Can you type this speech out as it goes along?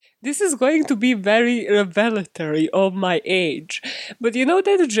This is going to be very revelatory of my age. But you know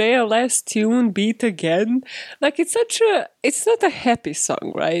that JLS tune, Beat Again? Like, it's not a happy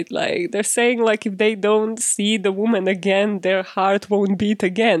song, right? Like, they're saying, like, if they don't see the woman again, their heart won't beat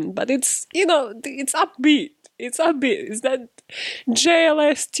again. But it's, it's upbeat. It's upbeat. It's that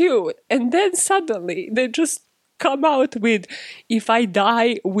JLS tune. And then suddenly, they just come out with, if I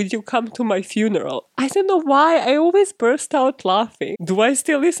die, will you come to my funeral? I don't know why, I always burst out laughing. Do I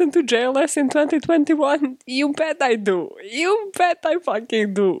still listen to JLS in 2021? You bet I do. You bet I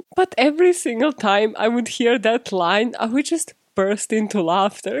fucking do. But every single time I would hear that line, I would just burst into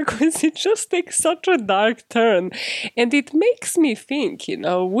laughter because it just takes such a dark turn. And it makes me think,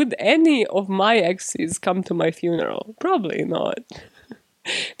 would any of my exes come to my funeral? Probably not.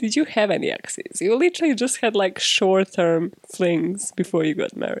 Did you have any exes? You literally just had like short-term flings before you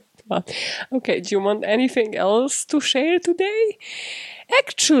got married. Well, okay, do you want anything else to share today?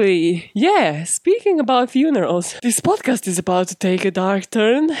 Actually, yeah, speaking about funerals, this podcast is about to take a dark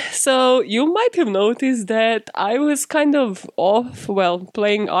turn. So you might have noticed that I was kind of off,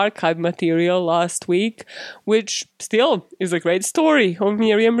 playing archive material last week, which still is a great story of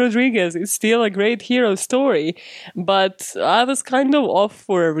Miriam Rodriguez. It's still a great hero story. But I was kind of off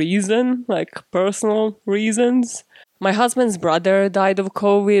for a reason, like personal reasons. My husband's brother died of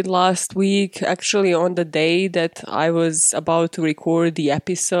COVID last week, actually on the day that I was about to record the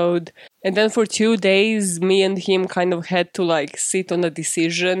episode. And then for 2 days, me and him kind of had to sit on a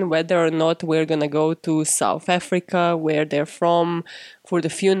decision whether or not we're gonna go to South Africa, where they're from, for the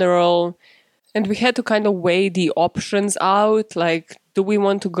funeral. And we had to kind of weigh the options out, do we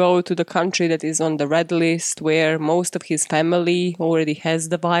want to go to the country that is on the red list where most of his family already has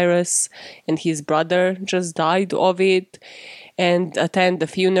the virus and his brother just died of it, and attend the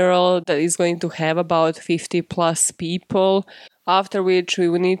funeral that is going to have about 50 plus people, after which we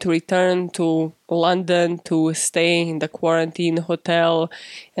will need to return to London to stay in the quarantine hotel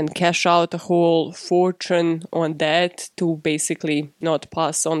and cash out a whole fortune on that to basically not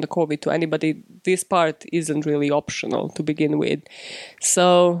pass on the COVID to anybody. This part isn't really optional to begin with.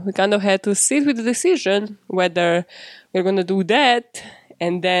 So we kind of had to sit with the decision whether we're going to do that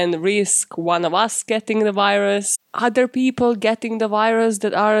and then risk one of us getting the virus, other people getting the virus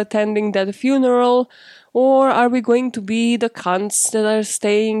that are attending that funeral, or are we going to be the cunts that are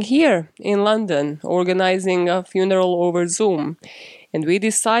staying here in London, organizing a funeral over Zoom? And we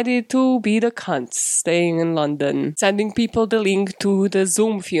decided to be the cunts staying in London, sending people the link to the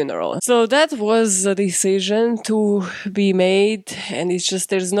Zoom funeral. So that was a decision to be made, and it's just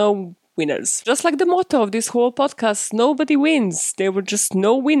there's no winners. Just like the motto of this whole podcast, nobody wins. There were just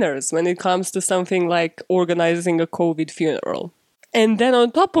no winners when it comes to something like organizing a COVID funeral. And then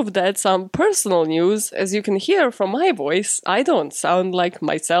on top of that, some personal news. As you can hear from my voice, I don't sound like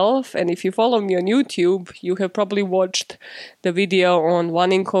myself. And if you follow me on YouTube, you have probably watched the video on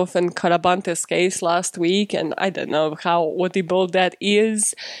Vaninkoff and Karabantes case last week. And I don't know how audible that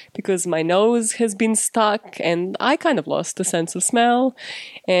is because my nose has been stuck and I kind of lost the sense of smell.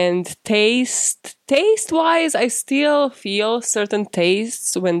 And taste-wise, I still feel certain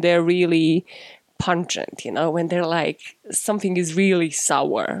tastes when they're really pungent, when they're something is really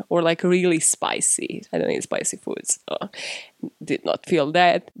sour or really spicy. I don't eat spicy foods, so did not feel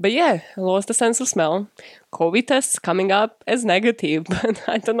that. But yeah, I lost the sense of smell. COVID tests coming up as negative, but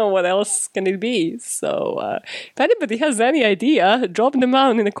I don't know what else can it be. So if anybody has any idea, drop them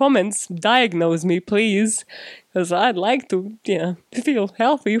down in the comments. Diagnose me, please. Because I'd like to, feel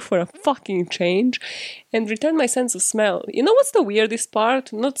healthy for a fucking change and return my sense of smell. You know what's the weirdest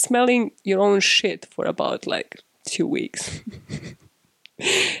part? Not smelling your own shit for about 2 weeks.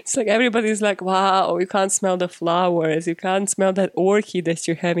 It's everybody's wow, you can't smell the flowers. You can't smell that orchid that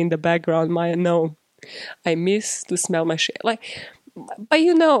you have in the background. No, I miss to smell my shit. But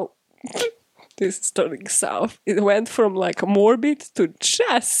this is turning south. It went from morbid to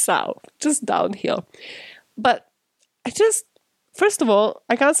just south, just downhill. But first of all,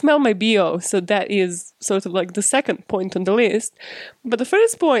 I can't smell my BO, so that is sort of the second point on the list. But the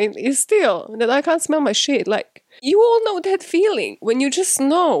first point is still that I can't smell my shit. You all know that feeling when you just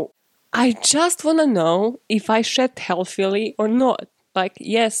know. I just want to know if I shed healthily or not.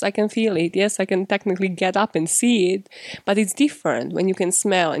 Yes, I can feel it. Yes, I can technically get up and see it. But it's different when you can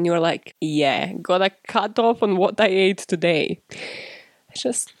smell and you're yeah, gotta cut off on what I ate today. I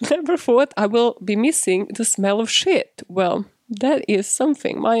just never thought I will be missing the smell of shit. Well, that is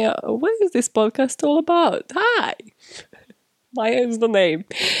something. Maya, what is this podcast all about? Hi! Maya is the name.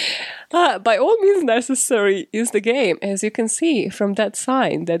 By all means necessary is the game, as you can see from that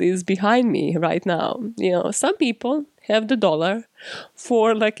sign that is behind me right now. Some people have the dollar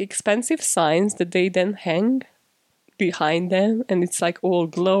for like expensive signs that they then hang behind them, and it's like all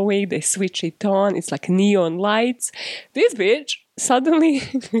glowy. They switch it on. It's like neon lights. This bitch suddenly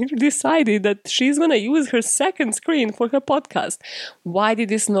decided that she's gonna use her second screen for her podcast. Why did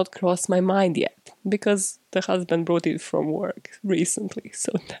this not cross my mind yet? Because the husband brought it from work recently,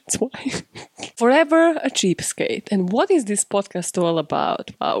 so that's why. Forever a cheapskate. And what is this podcast all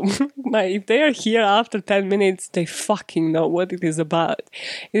about? Wow. If they are here after 10 minutes, they fucking know what it is about.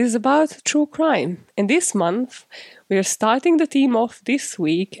 It is about true crime. And this month, we are starting the theme off this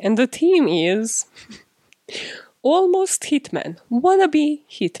week, and the theme is almost hitman, wannabe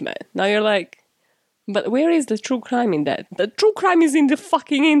hitman. Now you're like, but where is the true crime in that? The true crime is in the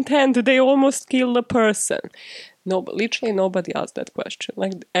fucking intent. They almost killed a person. No, but literally nobody asked that question.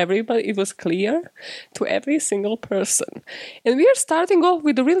 Like everybody, it was clear to every single person. And we are starting off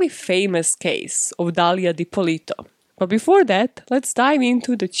with a really famous case of Dalia Dippolito. But before that, let's dive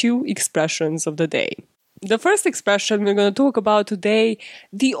into the two expressions of the day. The first expression we're going to talk about today,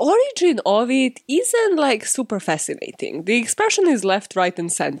 the origin of it isn't like super fascinating. The expression is left, right,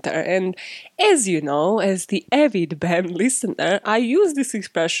 and center. And as you know, as the avid band listener, I use this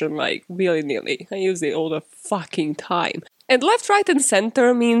expression like willy-nilly. I use it all the fucking time. And left, right, and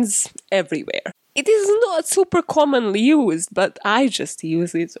center means everywhere. It is not super commonly used, but I just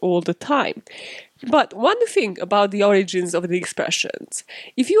use it all the time. But one thing about the origins of the expressions,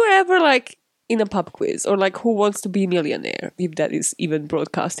 if you are ever like in a pub quiz, or like Who Wants to Be a Millionaire, if that is even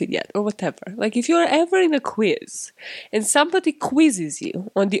broadcasted yet, or whatever. Like if you're ever in a quiz and somebody quizzes you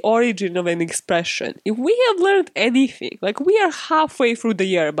on the origin of an expression, if we have learned anything, like we are halfway through the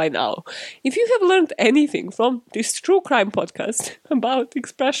year by now, if you have learned anything from this true crime podcast about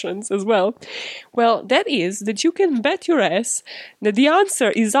expressions as well, that is that you can bet your ass that the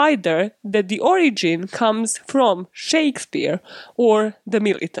answer is either that the origin comes from Shakespeare or the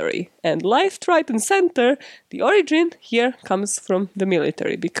military. And left, right, and center, the origin here comes from the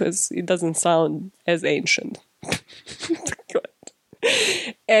military because it doesn't sound as ancient.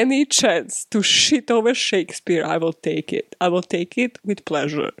 Any chance to shit over Shakespeare, I will take it. I will take it with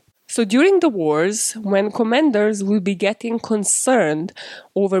pleasure. So during the wars, when commanders would be getting concerned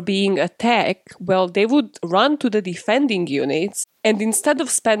over being attacked, they would run to the defending units, and instead of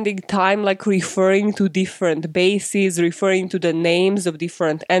spending time like referring to different bases, referring to the names of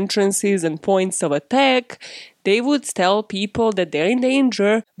different entrances and points of attack, they would tell people that they're in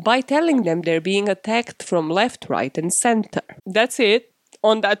danger by telling them they're being attacked from left, right, and center. That's it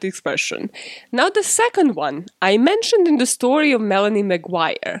on that expression. Now the second one, I mentioned in the story of Melanie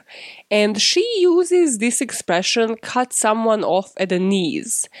Maguire, and she uses this expression, cut someone off at the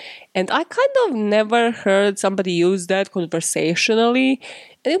knees. And I kind of never heard somebody use that conversationally,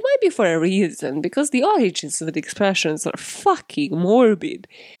 and it might be for a reason, because the origins of the expressions are fucking morbid.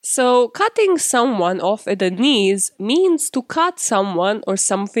 So cutting someone off at the knees means to cut someone or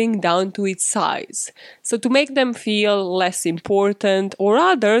something down to its size. So to make them feel less important, or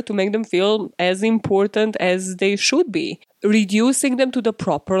rather to make them feel as important as they should be. Reducing them to the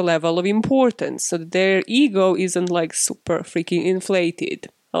proper level of importance so that their ego isn't like super freaking inflated.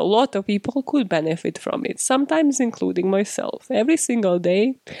 A lot of people could benefit from it, sometimes including myself. Every single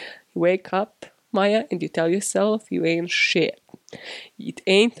day, you wake up, Maya, and you tell yourself you ain't shit. It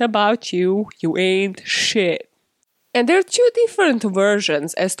ain't about you, you ain't shit. And there are two different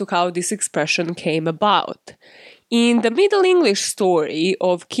versions as to how this expression came about. In the Middle English story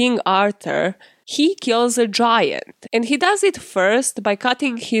of King Arthur, he kills a giant, and he does it first by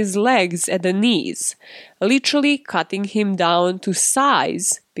cutting his legs at the knees, literally cutting him down to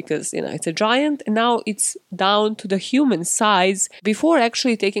size, because, it's a giant, and now it's down to the human size, before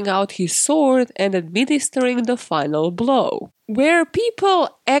actually taking out his sword and administering the final blow. Where people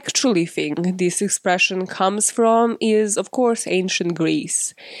actually think this expression comes from is, of course, ancient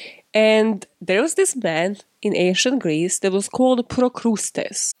Greece. And there was this man in ancient Greece that was called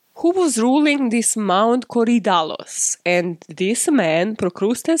Procrustes, who was ruling this Mount Korydallos, and this man,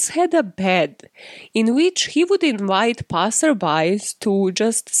 Procrustes, had a bed in which he would invite passerbys to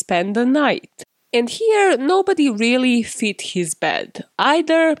just spend the night. And here, nobody really fit his bed.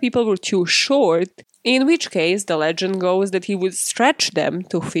 Either people were too short, in which case the legend goes that he would stretch them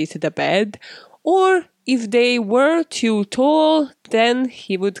to fit the bed, or if they were too tall, then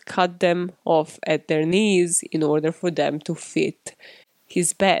he would cut them off at their knees in order for them to fit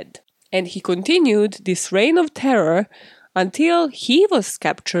his bed. And he continued this reign of terror until he was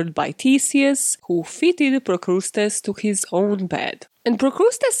captured by Theseus, who fitted Procrustes to his own bed. And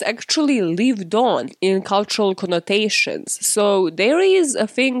Procrustes actually lived on in cultural connotations. So there is a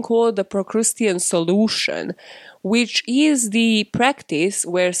thing called the Procrustean solution, which is the practice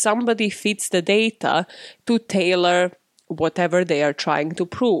where somebody fits the data to tailor whatever they are trying to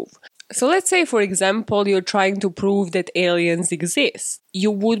prove. So let's say, for example, you're trying to prove that aliens exist. You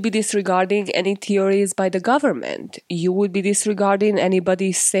would be disregarding any theories by the government. You would be disregarding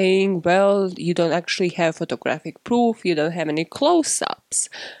anybody saying, well, you don't actually have photographic proof, you don't have any close-ups.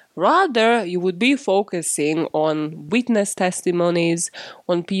 Rather, you would be focusing on witness testimonies,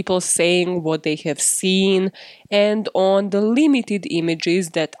 on people saying what they have seen, and on the limited images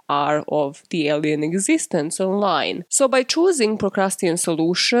that are of the alien existence online. So by choosing Procrustean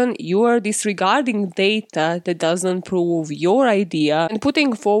solution, you are disregarding data that doesn't prove your idea and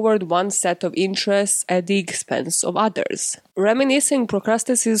putting forward one set of interests at the expense of others. Reminiscing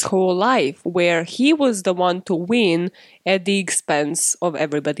Procrustes' whole life, where he was the one to win at the expense of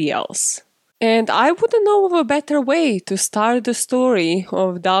everybody else. And I wouldn't know of a better way to start the story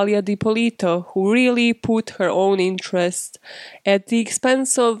of Dalia Dippolito, who really put her own interest at the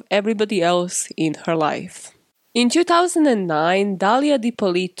expense of everybody else in her life. In 2009, Dalia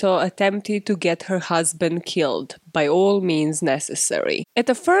Dippolito attempted to get her husband killed, by all means necessary. At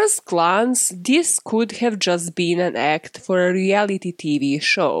a first glance, this could have just been an act for a reality TV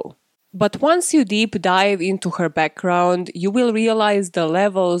show. But once you deep dive into her background, you will realize the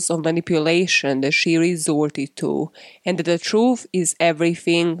levels of manipulation that she resorted to, and that the truth is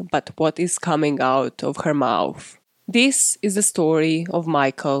everything but what is coming out of her mouth. This is the story of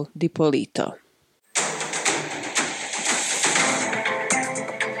Michael Dippolito.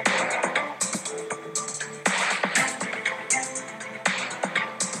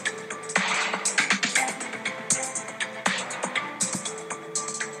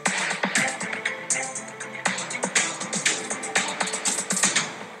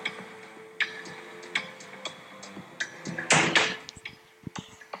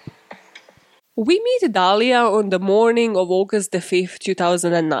 We meet Dalia on the morning of August the 5th,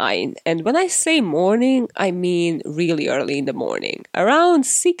 2009, and when I say morning, I mean really early in the morning. Around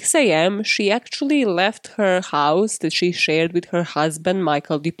 6 a.m., she actually left her house that she shared with her husband,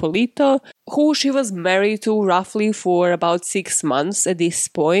 Michael Dippolito, who she was married to roughly for about 6 months at this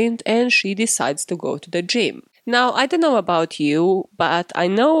point, and she decides to go to the gym. Now, I don't know about you, but I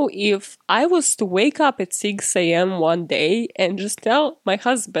know if I was to wake up at 6 a.m. one day and just tell my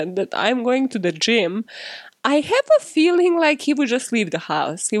husband that I'm going to the gym, I have a feeling like he would just leave the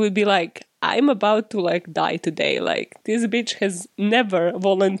house. He would be like, I'm about to die today. This bitch has never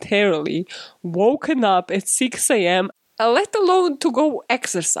voluntarily woken up at 6 a.m., let alone to go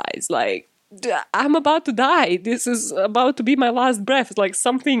exercise. I'm about to die. This is about to be my last breath.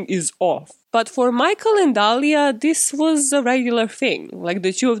 Something is off. But for Michael and Dalia, this was a regular thing.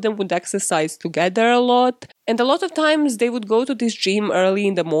 The two of them would exercise together a lot. And a lot of times they would go to this gym early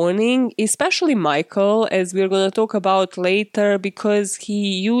in the morning, especially Michael, as we're going to talk about later, because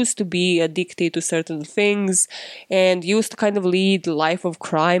he used to be addicted to certain things and used to kind of lead a life of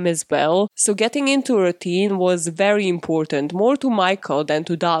crime as well. So getting into a routine was very important, more to Michael than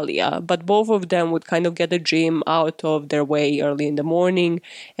to Dalia, but both of them would kind of get the gym out of their way early in the morning,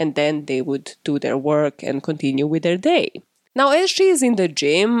 and then they would do their work and continue with their day. Now, as she is in the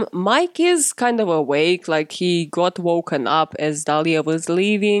gym, Mike is kind of awake, he got woken up as Dalia was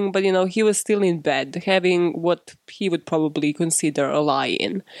leaving, but he was still in bed, having what he would probably consider a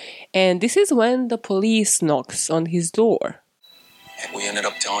lie-in. And this is when the police knocks on his door. And we ended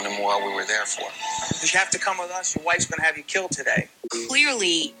up telling him what we were there for. You have to come with us, your wife's gonna have you killed today.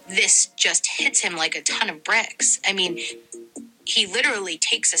 Clearly, this just hits him like a ton of bricks. I mean, he literally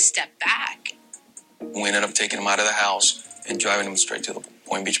takes a step back. We ended up taking him out of the house and driving him straight to the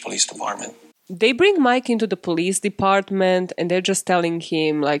Point Beach Police Department. They bring Mike into the police department and they're just telling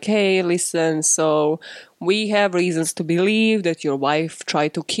him hey, listen, so we have reasons to believe that your wife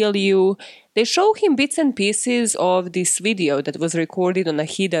tried to kill you. They show him bits and pieces of this video that was recorded on a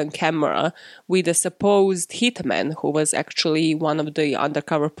hidden camera with a supposed hitman who was actually one of the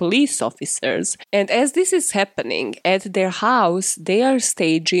undercover police officers. And as this is happening, at their house, they are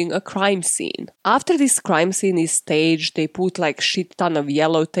staging a crime scene. After this crime scene is staged, they put shit ton of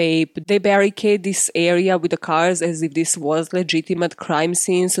yellow tape. They barricade this area with the cars as if this was legitimate crime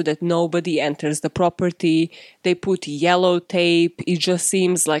scene so that nobody enters the property. They put yellow tape. It just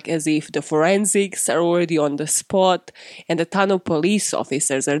seems as if the forensics are already on the spot and a ton of police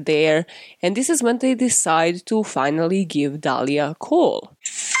officers are there. And this is when they decide to finally give Dalia a call.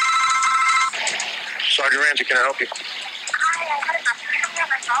 Sergeant Ramsey, can I help you?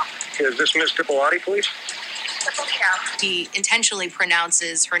 Is this Miss Dippolito, please? He intentionally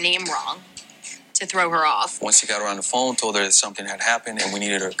pronounces her name wrong to throw her off. Once he got her on the phone, told her that something had happened and we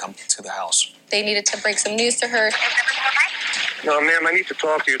needed her to come to the house. they needed to break some news to her. No, ma'am, I need to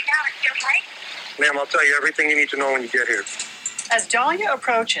talk to you. Ma'am, I'll tell you everything you need to know when you get here. As Dalia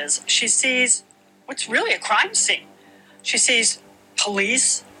approaches, she sees what's really a crime scene. She sees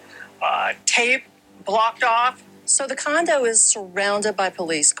police, tape blocked off. So the condo is surrounded by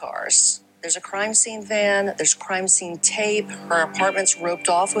police cars. There's a crime scene van, there's crime scene tape, her apartment's roped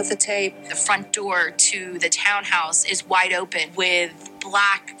off with the tape. The front door to the townhouse is wide open with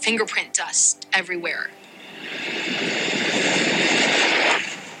black fingerprint dust everywhere.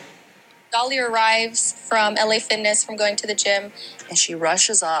 Dalia arrives from LA Fitness from going to the gym. And she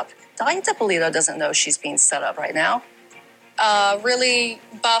rushes up. Dalia Dippolito doesn't know she's being set up right now. A really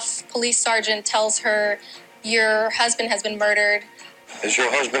buff police sergeant tells her, your husband has been murdered. Is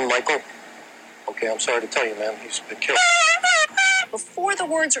your husband Michael? Okay, I'm sorry to tell you, ma'am, he's been killed. Before the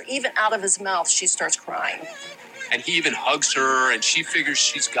words are even out of his mouth, she starts crying. And he even hugs her, and she figures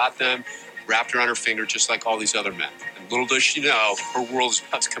she's got them wrapped around her finger just like all these other men. And little does she know, her world is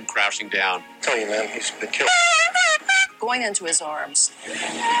about to come crashing down. I tell you, ma'am, he's been killed. Going into his arms.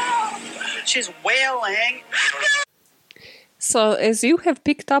 She's wailing. So, as you have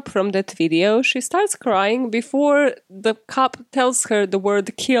picked up from that video, she starts crying before the cop tells her the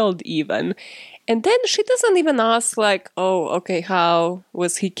word killed even. And then she doesn't even ask like, oh, okay, how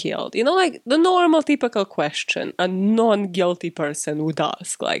was he killed? You know, like the normal typical question a non-guilty person would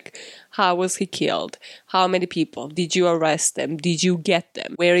ask, like, how was he killed? How many people? Did you arrest them? Did you get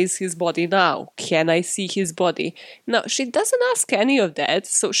them? Where is his body now? Can I see his body? No, she doesn't ask any of that,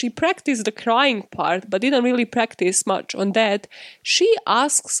 so she practiced the crying part, but didn't really practice much on that. She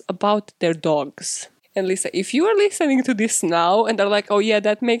asks about their dogs. And Lisa, if you are listening to this now and are like, oh yeah,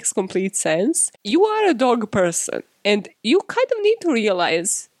 that makes complete sense, you are a dog person. And you kind of need to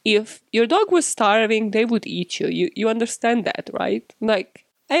realize if your dog was starving, they would eat you. You understand that, right? Like,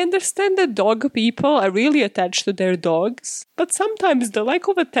 I understand that dog people are really attached to their dogs, but sometimes the lack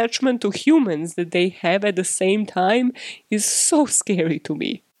of attachment to humans that they have at the same time is so scary to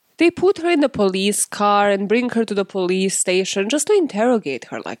me. They put her in the police car and bring her to the police station just to interrogate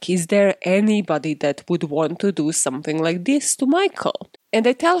her. Like, is there anybody that would want to do something like this to Michael? And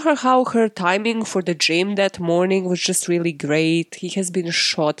they tell her how her timing for the gym that morning was just really great. He has been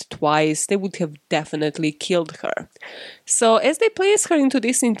shot twice. They would have definitely killed her. So as they place her into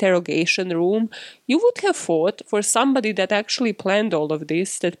this interrogation room, you would have thought for somebody that actually planned all of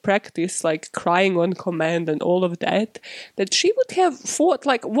this, that practiced like crying on command and all of that, that she would have thought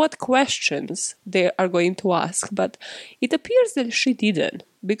like what questions they are going to ask. But it appears that she didn't.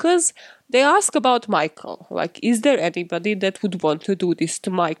 Because they ask about Michael, like, is there anybody that would want to do this to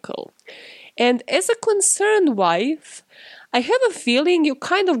Michael? And as a concerned wife, I have a feeling you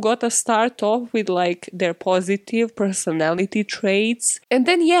kind of got to start off with, like, their positive personality traits. And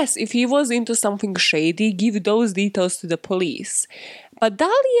then, yes, if he was into something shady, give those details to the police. But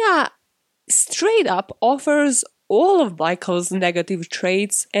Dalia straight up offers all of Michael's negative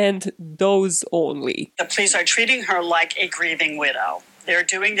traits and those only. The police are treating her like a grieving widow. They're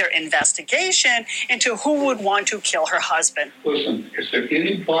doing their investigation into who would want to kill her husband. Listen, is there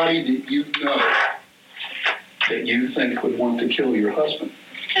anybody that you know that you think would want to kill your husband?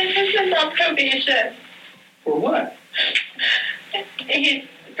 My husband's on probation. For what? He's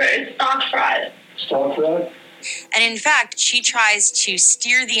for stock fraud. Stock fraud? And in fact, she tries to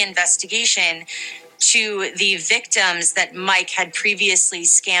steer the investigation to the victims that Mike had previously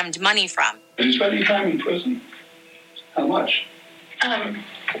scammed money from. Did he spend any time in prison? How much? 2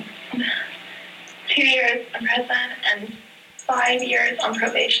 years in prison and 5 years on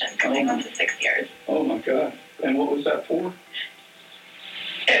probation, going on to 6 years. Oh my God. And what was that for?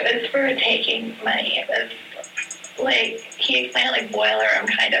 It was for taking money. It was like, he explained it like boiler room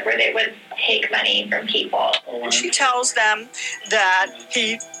kind of, where they would take money from people. She tells them that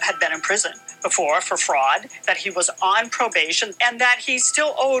he had been in prison before for fraud, that he was on probation, and that he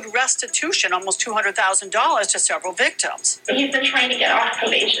still owed restitution, almost $200,000 to several victims. He's been trying to get off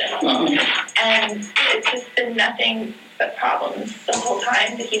probation, and it's just been nothing but problems the whole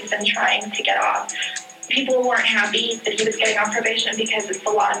time that he's been trying to get off. People weren't happy that he was getting off probation because it's a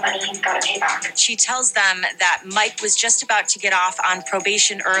lot of money he's got to pay back. She tells them that Mike was just about to get off on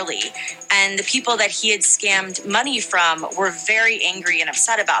probation early, and the people that he had scammed money from were very angry and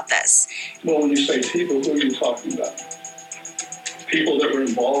upset about this. Well, when you say people, who are you talking about? People that were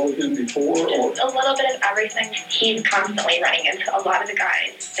involved with him before? Or a little bit of everything. He's constantly running into a lot of the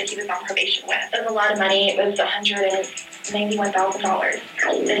guys that he was on probation with. It was a lot of money. It was $191,000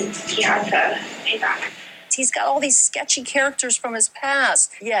 that he had to pay back. He's got all these sketchy characters from his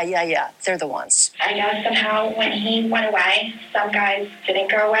past. Yeah. They're the ones. I guess somehow when he went away, some guys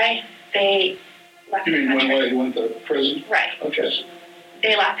didn't go away. They left You the mean country. when he went to prison? Right. Okay.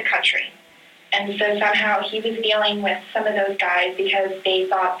 They left the country. And so somehow he was dealing with some of those guys because they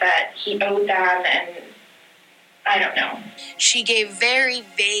thought that he owed them, and I don't know. She gave very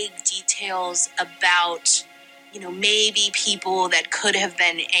vague details about, maybe people that could have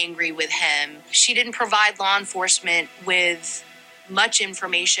been angry with him. She didn't provide law enforcement with much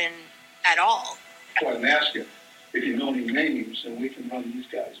information at all. That's why I'm asking. If you know any names, then we can run these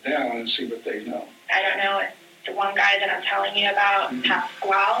guys down and see what they know. I don't know if the one guy that I'm telling you about,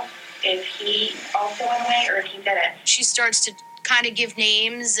 Pasquale, if he also went away or if he didn't. She starts to kind of give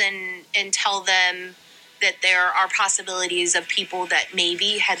names and tell them that there are possibilities of people that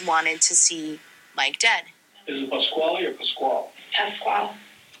maybe had wanted to see Mike dead. Is it Pasquale or Pasquale? Pasquale.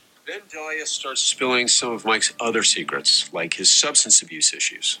 Then Dalia starts spilling some of Mike's other secrets, like his substance abuse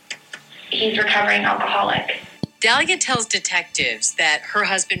issues. He's recovering alcoholic. Dalia tells detectives that her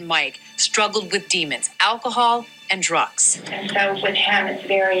husband Mike struggled with demons, alcohol, and drugs. And so with him, it's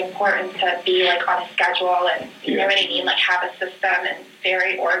very important to be like on a schedule and, you know what I mean, like have a system and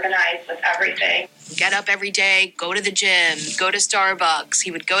very organized with everything. Get up every day, go to the gym, go to Starbucks.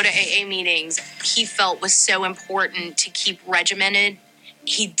 He would go to AA meetings. He felt was so important to keep regimented.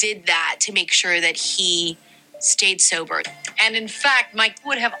 He did that to make sure that he stayed sober. And in fact, Mike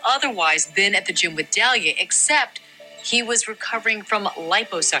would have otherwise been at the gym with Dalia, except he was recovering from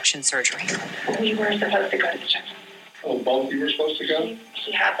liposuction surgery. We were supposed to go to the gym. Oh, both of you were supposed to go?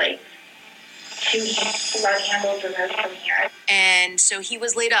 He had like 2 blood handles removed from here. And so he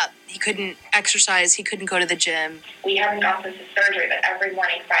was laid up. He couldn't exercise. He couldn't go to the gym. We haven't gone since his surgery, but every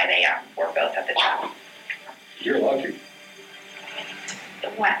morning, 5 a.m., we're both at the gym. You're lucky.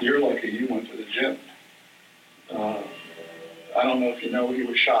 What? You're lucky you went to the gym. I don't know if you know he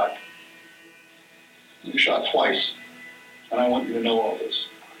was shot. He was shot twice. And I want you to know all this.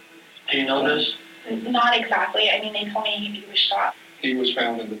 Do you know this? Not exactly. I mean, they told me he was shot. He was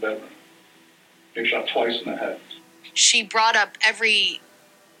found in the bedroom. He was shot twice in the head. She brought up every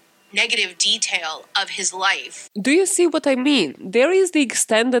negative detail of his life. Do you see what I mean? There is the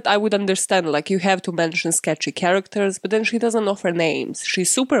extent that I would understand, like you have to mention sketchy characters, but then she doesn't offer names. She's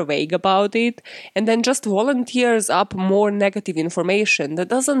super vague about it, and then just volunteers up more negative information that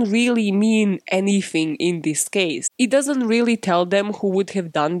doesn't really mean anything in this case. It doesn't really tell them who would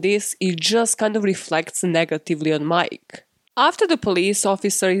have done this, it just kind of reflects negatively on Mike. After the police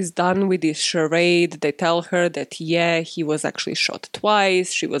officer is done with this charade, they tell her that he was actually shot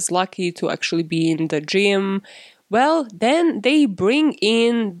twice, she was lucky to actually be in the gym. Well, then they bring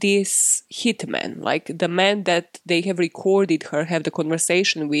in this hitman, like the man that they have recorded her have the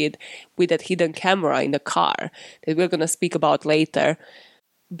conversation with that hidden camera in the car that we're gonna speak about later.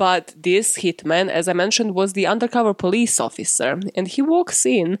 But this hitman, as I mentioned, was the undercover police officer, and he walks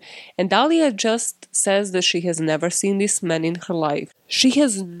in, and Dalia just says that she has never seen this man in her life. She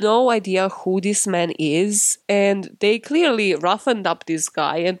has no idea who this man is, and they clearly roughened up this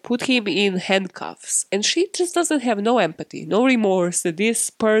guy and put him in handcuffs. And she just doesn't have no empathy, no remorse that this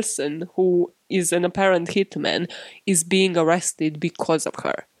person, who is an apparent hitman, is being arrested because of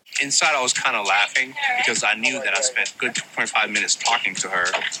her. Inside, I was kind of laughing because I knew that I spent a good 2.5 minutes talking to her,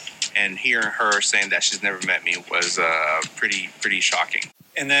 and hearing her saying that she's never met me was pretty shocking.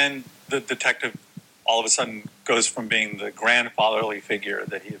 And then the detective all of a sudden goes from being the grandfatherly figure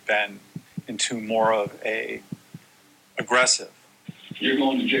that he had been into more of a aggressive. You're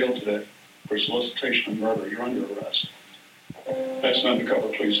going to jail today for solicitation of murder. You're under arrest. That's an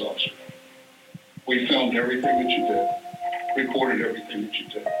undercover police officer. We filmed everything that you did. Recorded everything that you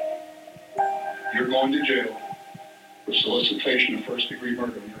did. You're going to jail for solicitation of first-degree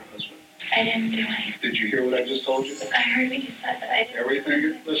murder of your husband. I didn't do anything. Did you hear what I just told you? I heard what you said, but I didn't.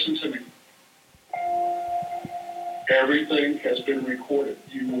 Everything, listen to me. Everything has been recorded.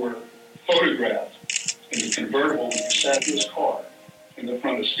 You were photographed in the convertible when you sat in this car in the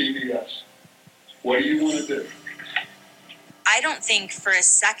front of CVS. What do you want to do? I don't think for a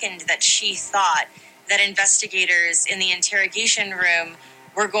second that she thought that investigators in the interrogation room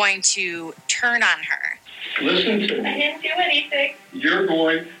were going to turn on her. Listen to I me. didn't do anything. You're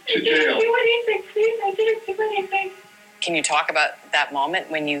going to I jail. didn't do anything, please. I didn't do anything. Can you talk about that moment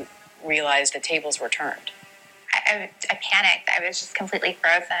when you realized the tables were turned? I panicked. I was just completely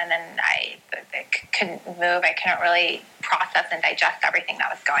frozen, and I couldn't move. I couldn't really process and digest everything that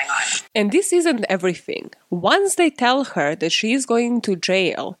was going on. And this isn't everything. Once they tell her that she is going to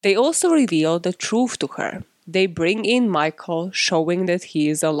jail, they also reveal the truth to her. They bring in Michael, showing that he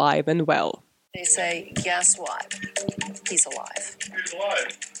is alive and well. They say, guess what? He's alive. He's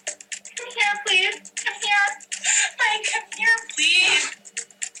alive. Come here, please. Come here. Mike, come here, please.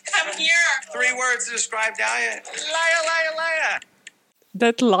 Come here. 3 words to describe Dalia. Liar, liar, liar.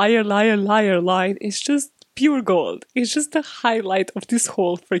 That liar, liar, liar line is just pure gold. It's just the highlight of this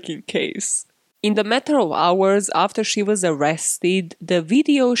whole freaking case. In the matter of hours after she was arrested, the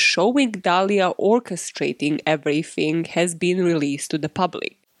video showing Dalia orchestrating everything has been released to the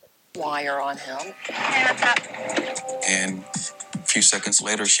public. Wire on him. Hey, what's up? And a few seconds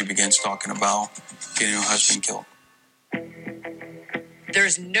later, she begins talking about getting her husband killed.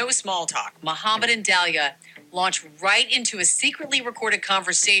 There's no small talk. Muhammad and Dalia launch right into a secretly recorded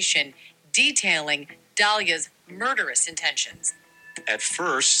conversation detailing Dalia's murderous intentions. At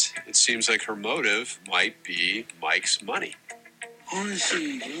first, it seems like her motive might be Mike's money.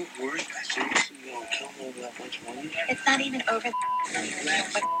 Honestly, you worried seriously you don't kill him over that much money? It's not even over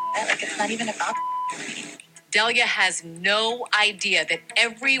like it's not even about. Dalia has no idea that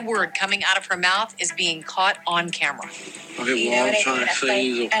every word coming out of her mouth is being caught on camera. Okay, well, I'm trying to say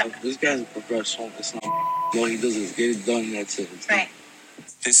is this guy's a professional. It's not all he does is get it done and that's it. Right.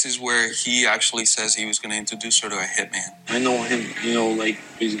 This is where he actually says he was going to introduce her to a hitman. I know him,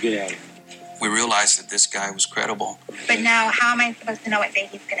 he's good at it. We realized that this guy was credible. But now, how am I supposed to know what day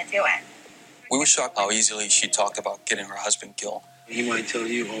he's going to do it? We were shocked how easily she talked about getting her husband killed. He might tell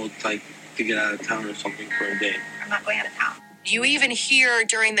you, to get out of town or something for a day. I'm not going out of town. You even hear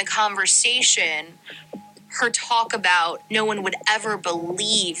during the conversation her talk about no one would ever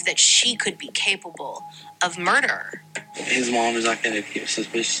believe that she could be capable of murder. His mom is not going to get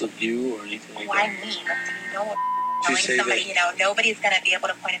suspicious of you or anything like Why that. me? Telling somebody, nobody's going to be able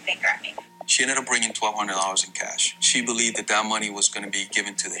to point a finger at me. She ended up bringing $1,200 in cash. She believed that money was going to be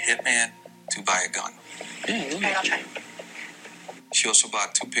given to the hitman to buy a gun. Yeah, All right, I'll try. She also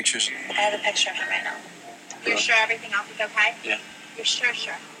bought 2 pictures. I have a picture of him right now. You're sure everything else is okay? Yeah. You're sure?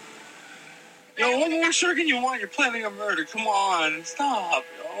 Yo, what more sure can you want? You're planning a murder. Come on, stop,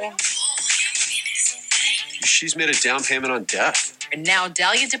 yo. She's made a down payment on death. And now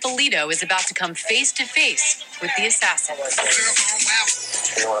Dalia Dippolito is about to come face to face with the assassin.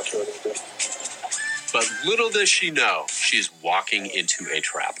 But little does she know, she's walking into a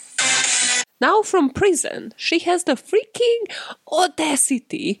trap. Now from prison, she has the freaking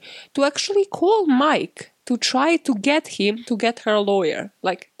audacity to actually call Mike to try to get him to get her a lawyer.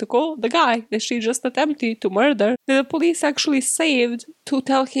 Like, to call the guy that she just attempted to murder, that the police actually saved, to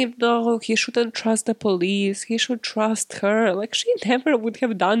tell him, no, he shouldn't trust the police, he should trust her. Like, she never would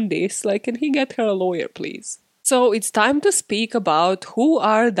have done this. Like, can he get her a lawyer, please? So it's time to speak about who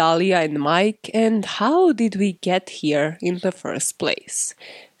are Dalia and Mike and how did we get here in the first place.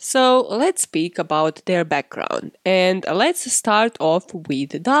 So let's speak about their background, and let's start off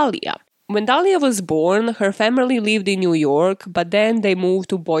with Dalia. When Dalia was born, her family lived in New York, but then they moved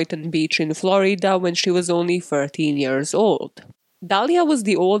to Boynton Beach in Florida when she was only 13 years old. Dalia was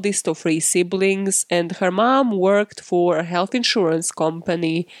the oldest of 3 siblings, and her mom worked for a health insurance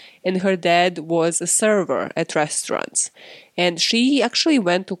company, and her dad was a server at restaurants. And she actually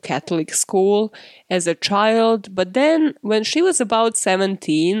went to Catholic school as a child, but then when she was about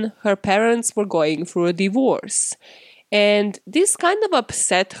 17, her parents were going through a divorce. And this kind of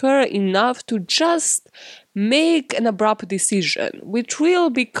upset her enough to just make an abrupt decision, which will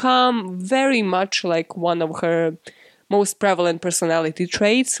become very much like one of her most prevalent personality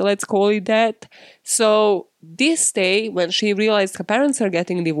traits, let's call it that. So this day, when she realized her parents are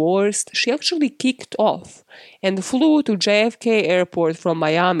getting divorced, she actually kicked off and flew to JFK airport from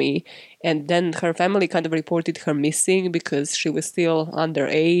Miami, and then her family kind of reported her missing because she was still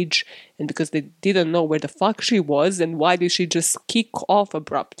underage and because they didn't know where the fuck she was and why did she just kick off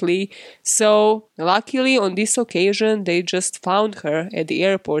abruptly. So luckily on this occasion they just found her at the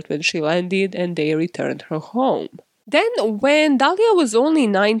airport when she landed and they returned her home. Then, when Dalia was only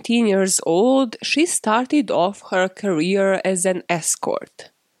 19 years old, she started off her career as an escort.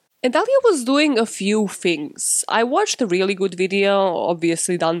 And Dalia was doing a few things. I watched a really good video,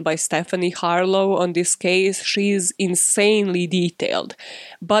 obviously done by Stephanie Harlow on this case. She's insanely detailed.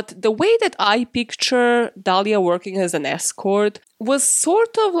 But the way that I picture Dalia working as an escort was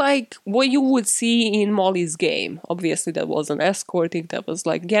sort of like what you would see in Molly's Game. Obviously that wasn't escorting, that was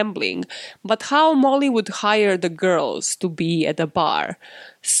like gambling. But how Molly would hire the girls to be at a bar.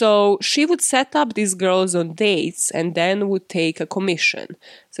 So she would set up these girls on dates and then would take a commission.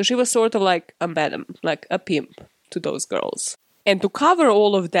 So she was sort of like a madam, like a pimp to those girls. And to cover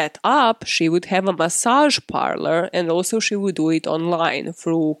all of that up, she would have a massage parlor and also she would do it online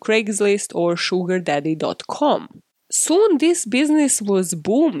through Craigslist or SugarDaddy.com. soon this business was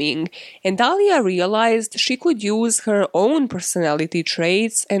booming, and Dalia realized she could use her own personality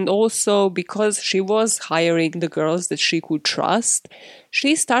traits, and also because she was hiring the girls that she could trust,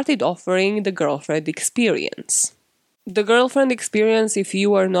 she started offering the girlfriend experience. The girlfriend experience, if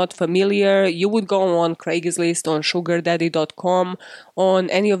you are not familiar, you would go on Craigslist, on sugardaddy.com, on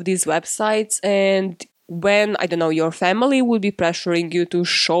any of these websites, and when, I don't know, your family would be pressuring you to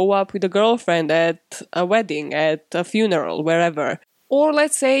show up with a girlfriend at a wedding, at a funeral, wherever. Or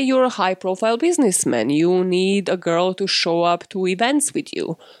let's say you're a high-profile businessman, you need a girl to show up to events with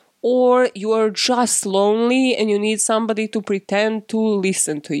you. Or you're just lonely and you need somebody to pretend to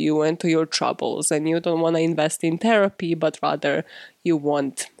listen to you and to your troubles, and you don't want to invest in therapy, but rather you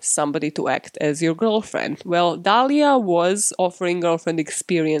want somebody to act as your girlfriend. Well, Dalia was offering girlfriend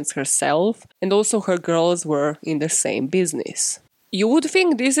experience herself, and also her girls were in the same business. You would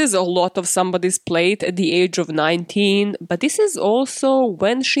think this is a lot of somebody's plate at the age of 19, but this is also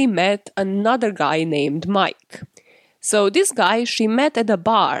when she met another guy named Mike. So this guy she met at a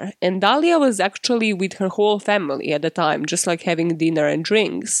bar, and Dalia was actually with her whole family at the time, just like having dinner and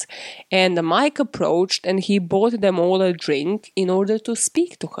drinks. And Mike approached and he bought them all a drink in order to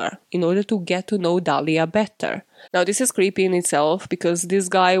speak to her, in order to get to know Dalia better. Now this is creepy in itself because this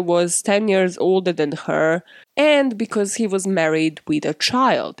guy was 10 years older than her, and because he was married with a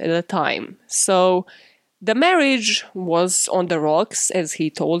child at the time. So the marriage was on the rocks, as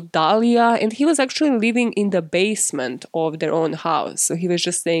he told Dalia, and he was actually living in the basement of their own house. So he was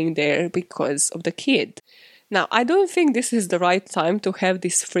just staying there because of the kid. Now, I don't think this is the right time to have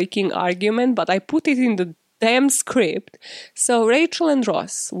this freaking argument, but I put it in the damn script. So Rachel and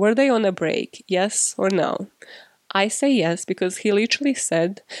Ross, were they on a break? Yes or no? I say yes, because he literally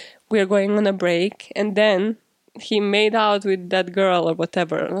said, we're going on a break, and then he made out with that girl or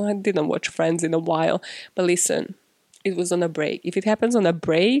whatever. I didn't watch Friends in a while. But listen, it was on a break. If it happens on a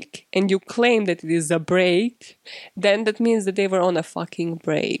break and you claim that it is a break, then that means that they were on a fucking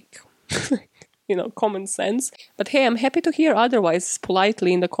break. Common sense. But hey, I'm happy to hear otherwise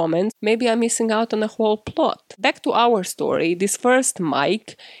politely in the comments. Maybe I'm missing out on a whole plot. Back to our story. This first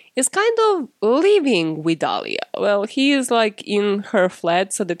Mike is kind of living with Dalia. Well, he is like in her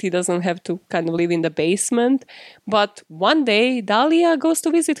flat so that he doesn't have to kind of live in the basement. But one day, Dalia goes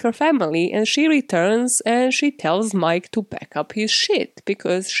to visit her family and she returns and she tells Mike to pack up his shit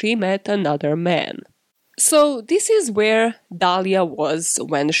because she met another man. So this is where Dalia was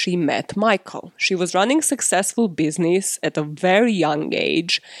when she met Michael. She was running successful business at a very young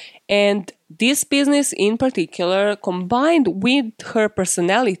age, and this business in particular, combined with her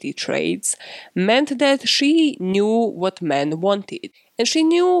personality traits, meant that she knew what men wanted. And she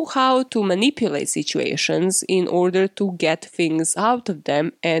knew how to manipulate situations in order to get things out of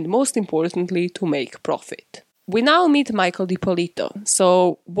them and, most importantly, to make profit. We now meet Michael Dippolito.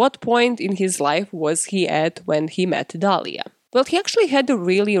 So, what point in his life was he at when he met Dalia? Well, he actually had a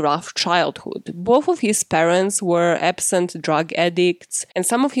really rough childhood. Both of his parents were absent drug addicts, and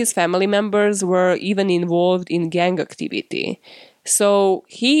some of his family members were even involved in gang activity. So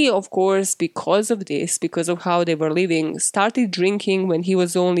he, of course, because of this, because of how they were living, started drinking when he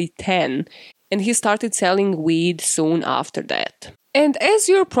was only 10, and he started selling weed soon after that. And as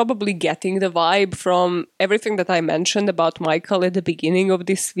you're probably getting the vibe from everything that I mentioned about Michael at the beginning of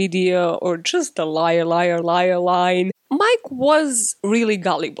this video, or just the liar, liar, liar line, Mike was really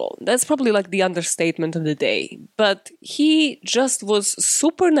gullible. That's probably like the understatement of the day. But he just was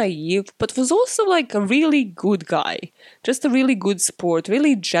super naive, but was also like a really good guy. Just a really good sport,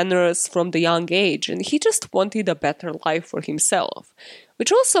 really generous from the young age. And he just wanted a better life for himself.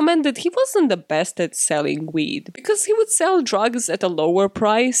 Which also meant that he wasn't the best at selling weed, because he would sell drugs at a lower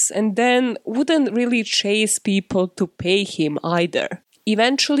price and then wouldn't really chase people to pay him either.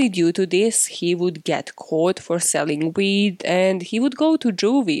 Eventually, due to this, he would get caught for selling weed and he would go to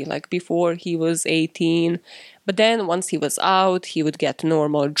juvie, like before he was 18. But then once he was out, he would get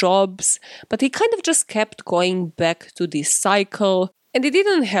normal jobs. But he kind of just kept going back to this cycle. And it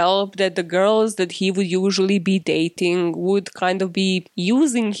didn't help that the girls that he would usually be dating would kind of be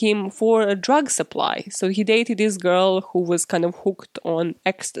using him for a drug supply. So he dated this girl who was kind of hooked on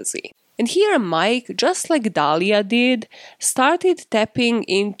ecstasy. And here Mike, just like Dalia did, started tapping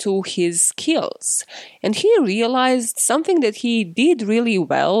into his skills. And he realized something that he did really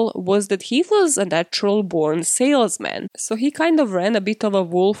well was that he was a natural-born salesman. So he kind of ran a bit of a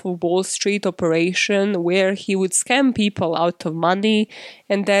Wolf of Wall Street operation where he would scam people out of money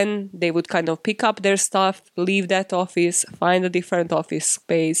and then they would kind of pick up their stuff, leave that office, find a different office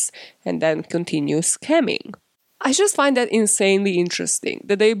space, and then continue scamming. I just find that insanely interesting,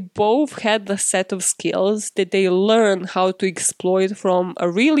 that they both had the set of skills that they learned how to exploit from a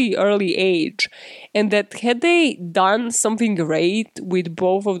really early age, and that had they done something great with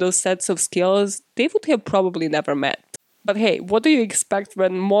both of those sets of skills, they would have probably never met. But hey, what do you expect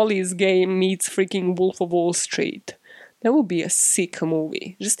when Molly's Game meets freaking Wolf of Wall Street? That would be a sick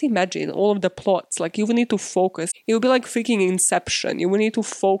movie. Just imagine all of the plots. Like, you would need to focus. It would be like freaking Inception. You would need to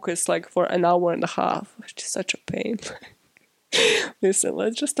focus like for an hour and a half. Which is such a pain. Listen,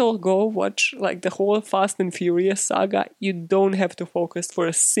 let's just all go watch like the whole Fast and Furious saga. You don't have to focus for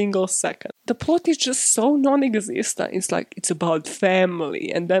a single second. The plot is just so non-existent. It's like, it's about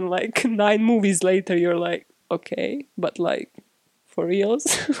family. And then like 9 movies later, you're like, okay, but like, for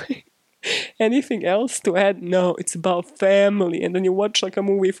reals? Anything else to add? No, it's about family. And then you watch like a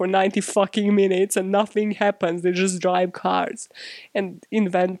movie for 90 fucking minutes and nothing happens. They just drive cars and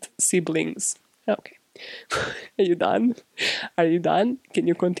invent siblings. Okay. Are you done? Are you done? Can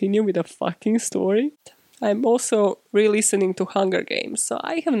you continue with the fucking story? I'm also re-listening to Hunger Games, so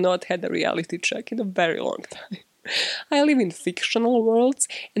I have not had a reality check in a very long time. I live in fictional worlds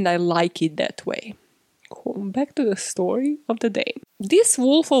and I like it that way. Back to the story of the day. This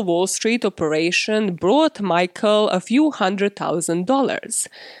Wolf of Wall Street operation brought Michael a few $100,000,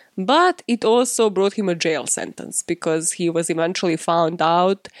 but it also brought him a jail sentence because he was eventually found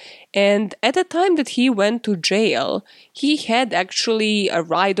out, and at the time that he went to jail, he had actually a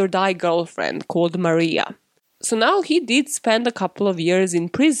ride-or-die girlfriend called Maria. So now he did spend a couple of years in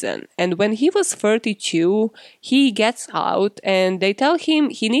prison, and when he was 32, he gets out and they tell him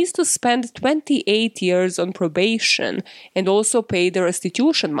he needs to spend 28 years on probation and also pay the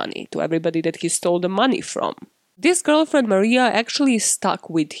restitution money to everybody that he stole the money from. This girlfriend Maria actually stuck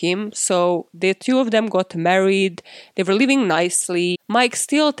with him, so the two of them got married, they were living nicely. Mike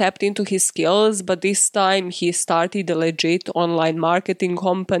still tapped into his skills, but this time he started a legit online marketing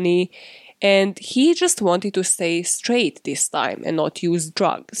company. And he just wanted to stay straight this time and not use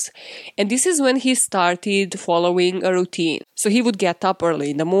drugs. And this is when he started following a routine. So he would get up early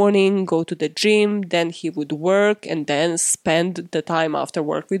in the morning, go to the gym, then he would work and then spend the time after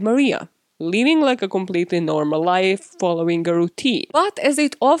work with Maria. Living like a completely normal life, following a routine. But as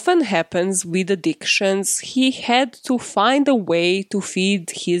it often happens with addictions, he had to find a way to feed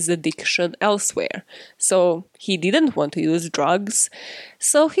his addiction elsewhere. So he didn't want to use drugs,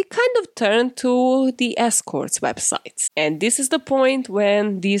 so he kind of turned to the escorts websites. And this is the point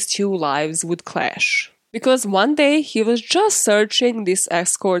when these two lives would clash. Because one day he was just searching this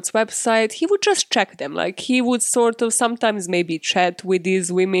escorts website, he would just check them, like he would sort of sometimes maybe chat with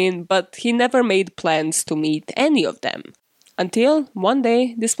these women, but he never made plans to meet any of them. Until one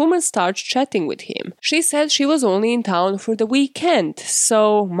day, this woman starts chatting with him. She said she was only in town for the weekend,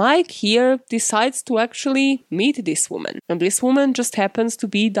 so Mike here decides to actually meet this woman. And this woman just happens to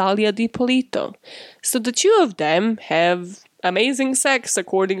be Dalia Dippolito. So the two of them have amazing sex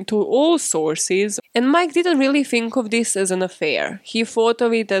according to all sources, and Mike didn't really think of this as an affair. He thought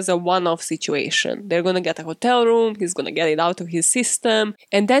of it as a one-off situation. They're gonna get a hotel room, he's gonna get it out of his system,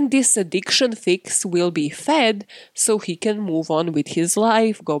 and then this addiction fix will be fed so he can move on with his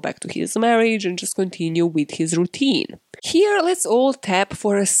life, go back to his marriage, and just continue with his routine. Here, let's all tap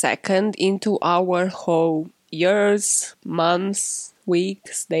for a second into our whole years, months,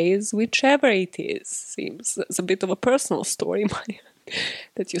 weeks, days, whichever it is. Seems it's a bit of a personal story,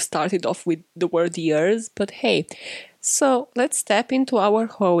 that you started off with the word years, but hey. So let's tap into our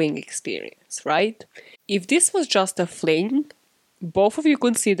hoeing experience, right? If this was just a fling, both of you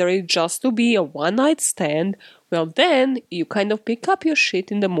consider it just to be a one-night stand, well then you kind of pick up your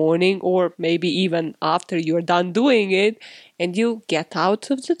shit in the morning or maybe even after you're done doing it and you get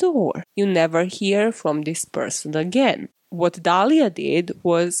out of the door. You never hear from this person again. What Dalia did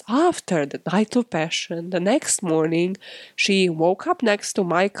was, after the night of passion, the next morning, she woke up next to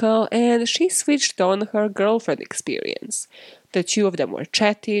Michael and she switched on her girlfriend experience. The two of them were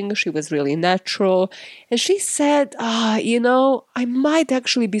chatting, she was really natural, and she said, I might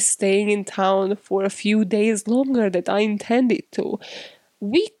actually be staying in town for a few days longer than I intended to.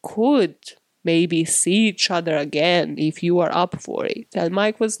 We could maybe see each other again if you are up for it. And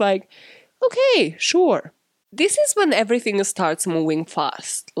Mike was like, okay, sure. This is when everything starts moving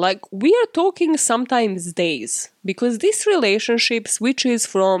fast. Like, we are talking sometimes days, because this relationship switches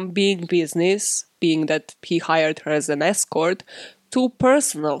from being business, being that he hired her as an escort, to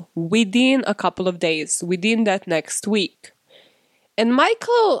personal within a couple of days, within that next week. And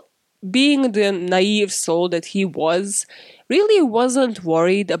Michael being the naive soul that he was, really wasn't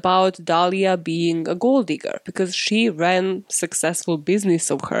worried about Dalia being a gold digger because she ran successful business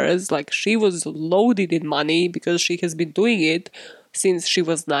of hers. Like, she was loaded in money because she has been doing it since she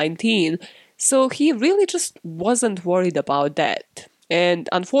was 19. So he really just wasn't worried about that. And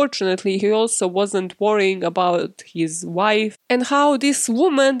unfortunately, he also wasn't worrying about his wife and how this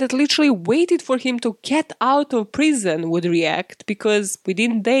woman that literally waited for him to get out of prison would react, because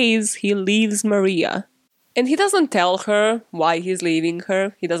within days he leaves Maria. And he doesn't tell her why he's leaving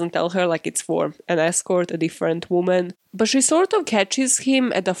her. He doesn't tell her like it's for an escort, a different woman. But she sort of catches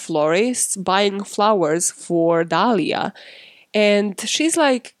him at a florist buying flowers for Dalia. And she's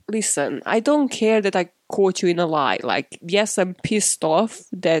like, listen, I don't care that I caught you in a lie. Like, yes, I'm pissed off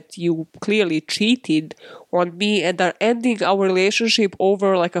that you clearly cheated on me and are ending our relationship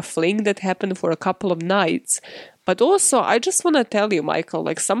over like a fling that happened for a couple of nights. But also, I just want to tell you, Michael,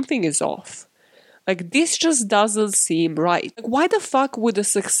 like, something is off. Like, this just doesn't seem right. Like, why the fuck would a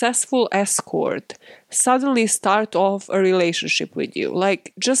successful escort suddenly start off a relationship with you?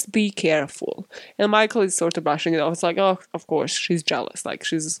 Like, just be careful. And Michael is sort of brushing it off. It's like, oh, of course, she's jealous. Like,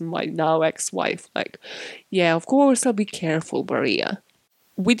 she's my now ex-wife. Like, yeah, of course, I'll be careful, Maria.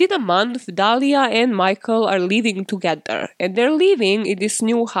 Within a month, Dalia and Michael are living together. And they're living in this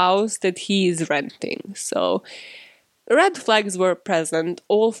new house that he is renting. So red flags were present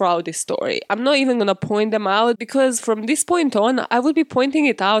all throughout this story. I'm not even going to point them out because from this point on, I would be pointing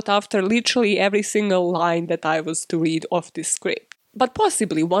it out after literally every single line that I was to read of this script. But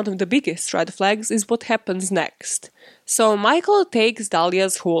possibly one of the biggest red flags is what happens next. So Michael takes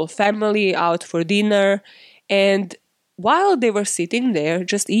Dalia's whole family out for dinner, and while they were sitting there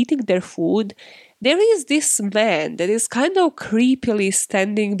just eating their food, there is this man that is kind of creepily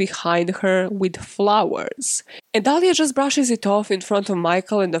standing behind her with flowers. And Dalia just brushes it off in front of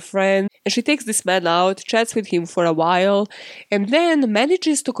Michael and a friend, and she takes this man out, chats with him for a while, and then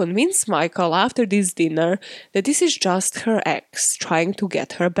manages to convince Michael after this dinner that this is just her ex trying to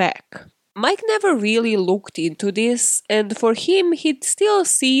get her back. Mike never really looked into this, and for him, he still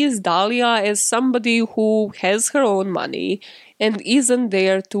sees Dalia as somebody who has her own money and isn't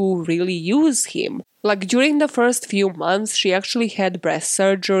there to really use him. Like, during the first few months, she actually had breast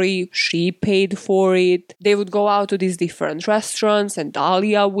surgery, she paid for it, they would go out to these different restaurants and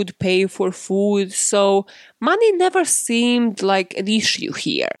Dalia would pay for food, so money never seemed like an issue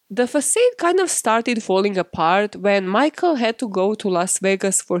here. The facade kind of started falling apart when Michael had to go to Las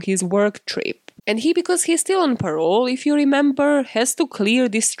Vegas for his work trip. And he, because he's still on parole, if you remember, has to clear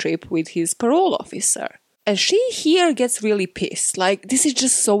this trip with his parole officer. And she here gets really pissed. Like, this is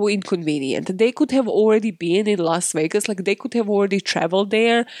just so inconvenient. They could have already been in Las Vegas. Like, they could have already traveled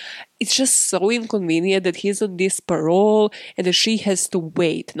there. It's just so inconvenient that he's on this parole and that she has to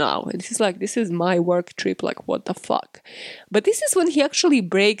wait now. And he's like, this is my work trip. Like, what the fuck? But this is when he actually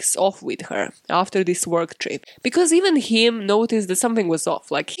breaks off with her after this work trip. Because even him noticed that something was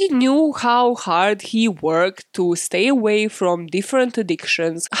off. Like, he knew how hard he worked to stay away from different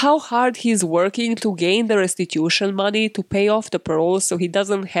addictions, how hard he's working to gain the restitution money to pay off the parole so he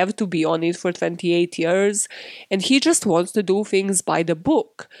doesn't have to be on it for 28 years. And he just wants to do things by the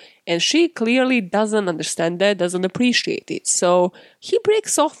book. And she clearly doesn't understand that, doesn't appreciate it. So he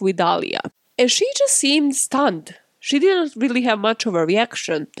breaks off with Dalia. And she just seemed stunned. She didn't really have much of a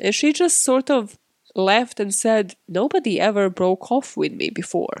reaction. And she just sort of left and said, nobody ever broke off with me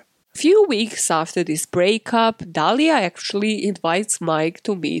before. A few weeks after this breakup, Dalia actually invites Mike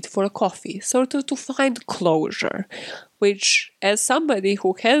to meet for a coffee, sort of to find closure. Which, as somebody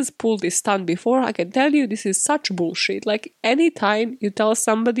who has pulled this stunt before, I can tell you this is such bullshit. Like, anytime you tell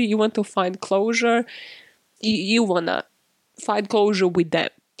somebody you want to find closure, you wanna find closure with them.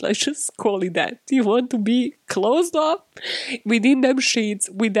 Let's just call it that. You want to be closed up within them sheets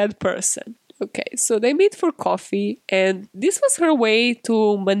with that person. Okay, so they meet for coffee, and this was her way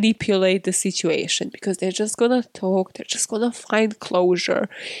to manipulate the situation, because they're just gonna talk, they're just gonna find closure.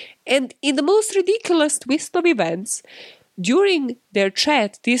 And in the most ridiculous twist of events, during their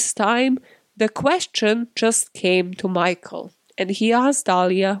chat this time, the question just came to Michael, and he asked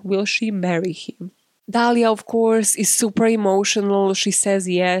Dalia, will she marry him? Dalia, of course, is super emotional. She says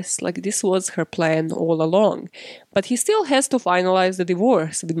yes, like this was her plan all along. But he still has to finalize the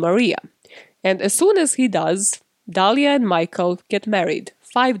divorce with Maria. And as soon as he does, Dalia and Michael get married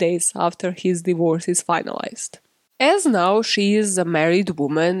 5 days after his divorce is finalized. As now she is a married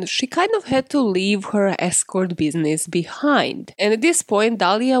woman, she kind of had to leave her escort business behind. And at this point,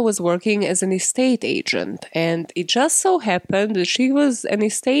 Dalia was working as an estate agent, and it just so happened that she was an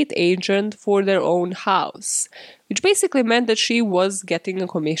estate agent for their own house, which basically meant that she was getting a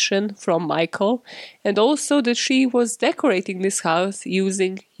commission from Michael, and also that she was decorating this house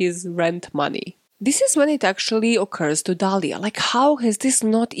using his rent money. This is when it actually occurs to Dalia, like how has this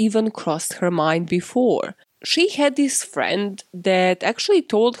not even crossed her mind before? She had this friend that actually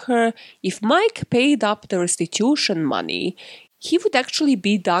told her if Mike paid up the restitution money, he would actually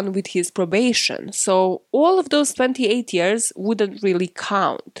be done with his probation, so all of those 28 years wouldn't really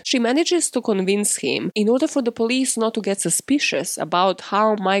count. She manages to convince him, in order for the police not to get suspicious about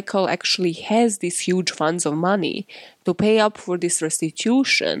how Michael actually has these huge funds of money to pay up for this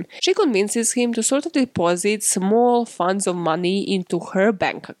restitution, she convinces him to sort of deposit small funds of money into her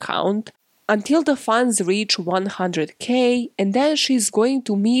bank account until the funds reach $100K, and then she's going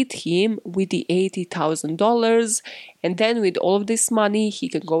to meet him with the $80,000, and then with all of this money he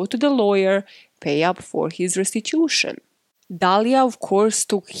can go to the lawyer, pay up for his restitution. Dalia, of course,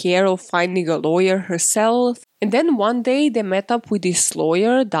 took care of finding a lawyer herself, and then one day they met up with this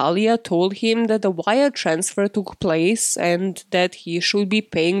lawyer. Dalia told him that the wire transfer took place and that he should be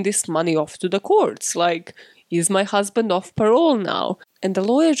paying this money off to the courts, like, is my husband off parole now? And the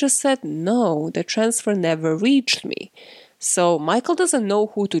lawyer just said, no, the transfer never reached me. So Michael doesn't know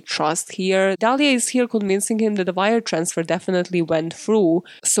who to trust here. Dalia is here convincing him that the wire transfer definitely went through.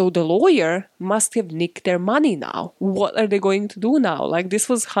 So the lawyer must have nicked their money now. What are they going to do now? Like, this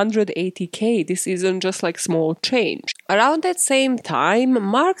was $180K. This isn't just like small change. Around that same time,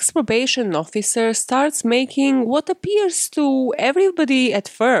 Mark's probation officer starts making what appears to everybody at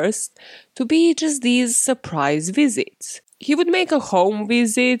first to be just these surprise visits. He would make a home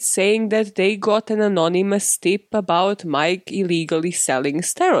visit saying that they got an anonymous tip about Mike illegally selling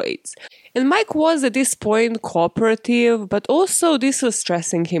steroids. And Mike was at this point cooperative, but also this was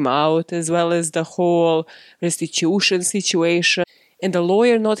stressing him out, as well as the whole restitution situation. And the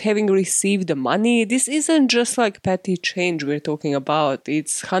lawyer not having received the money, this isn't just like petty change we're talking about,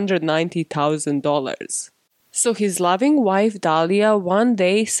 it's $190,000. So his loving wife Dalia one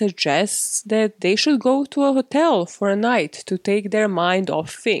day suggests that they should go to a hotel for a night to take their mind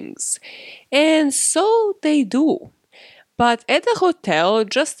off things. And so they do. But at the hotel,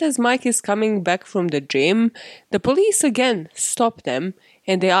 just as Mike is coming back from the gym, the police again stop them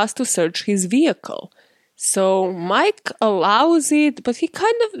and they ask to search his vehicle. So Mike allows it, but he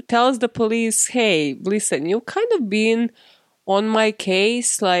kind of tells the police, hey, listen, you've kind of been on my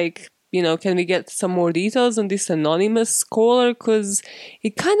case, like, you know, can we get some more details on this anonymous caller? Because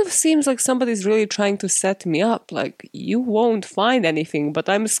it kind of seems like somebody's really trying to set me up. Like, you won't find anything, but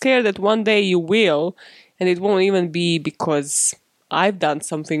I'm scared that one day you will, and it won't even be because I've done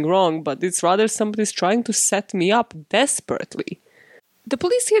something wrong, but it's rather somebody's trying to set me up desperately. The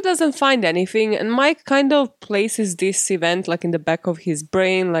police here doesn't find anything, and Mike kind of places this event like in the back of his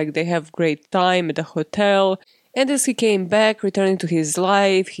brain, like they have great time at the hotel. And as he came back, returning to his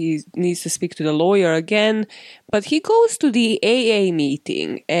life, he needs to speak to the lawyer again, but he goes to the AA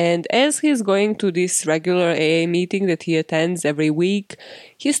meeting, and as he's going to this regular AA meeting that he attends every week,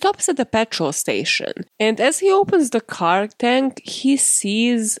 he stops at the petrol station, and as he opens the car tank, he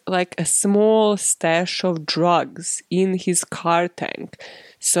sees like a small stash of drugs in his car tank.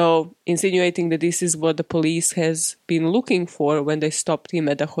 So, insinuating that this is what the police has been looking for when they stopped him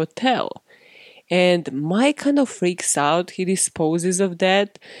at the hotel. And Mike kind of freaks out, he disposes of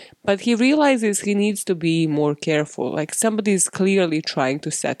that, but he realizes he needs to be more careful, like somebody is clearly trying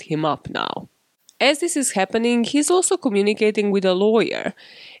to set him up now. As this is happening, he's also communicating with a lawyer,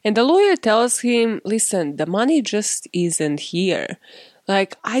 and the lawyer tells him, listen, the money just isn't here.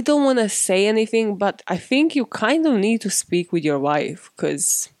 Like, I don't want to say anything, but I think you kind of need to speak with your wife,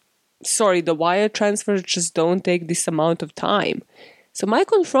 because, sorry, the wire transfers just don't take this amount of time. So Mike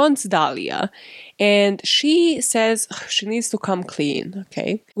confronts Dalia, and she says she needs to come clean,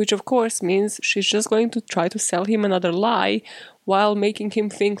 okay? Which of course means she's just going to try to sell him another lie while making him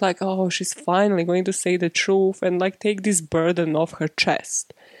think like, oh, she's finally going to say the truth and like take this burden off her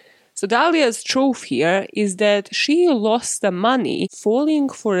chest. So Dalia's truth here is that she lost the money falling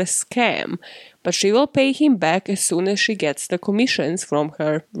for a scam, but she will pay him back as soon as she gets the commissions from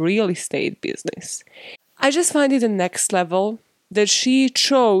her real estate business. I just find it the next level that she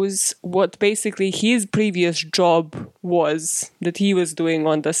chose what basically his previous job was that he was doing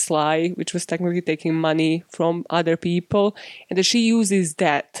on the sly, which was technically taking money from other people, and that she uses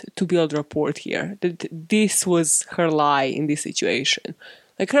that to build rapport here. That this was her lie in this situation.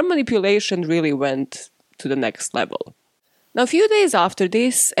 Like, her manipulation really went to the next level. Now, a few days after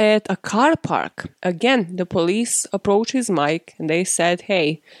this, at a car park, again, the police approaches Mike and they said,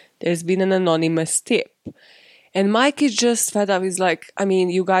 hey, there's been an anonymous tip. And Mike is just fed up. He's like, I mean,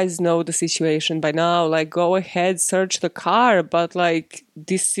 you guys know the situation by now. Like, go ahead, search the car. But, like,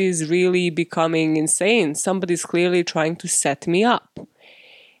 this is really becoming insane. Somebody's clearly trying to set me up.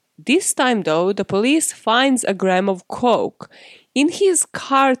 This time, though, the police finds a gram of coke in his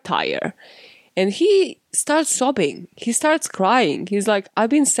car tire. And he starts sobbing. He starts crying. He's like, I've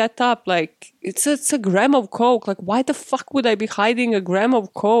been set up. Like, it's a gram of coke. Like, why the fuck would I be hiding a gram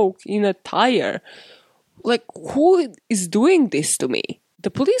of coke in a tire? Like, who is doing this to me?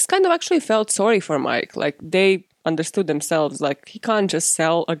 The police kind of actually felt sorry for Mike. Like, they understood themselves. Like, he can't just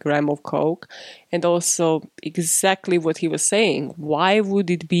sell a gram of coke. And also, exactly what he was saying. Why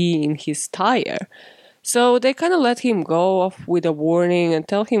would it be in his tire? So they kind of let him go off with a warning and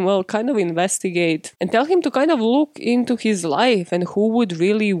tell him, well, kind of investigate and tell him to kind of look into his life and who would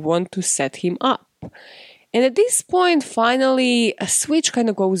really want to set him up. And at this point, finally, a switch kind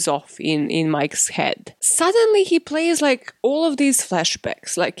of goes off in Mike's head. Suddenly, he plays like all of these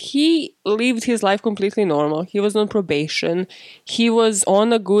flashbacks. Like, he lived his life completely normal. He was on probation. He was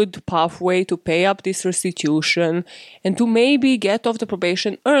on a good pathway to pay up this restitution and to maybe get off the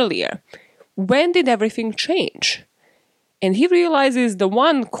probation earlier. When did everything change? And he realizes the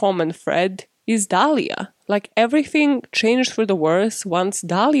one common thread is Dalia. Like, everything changed for the worse once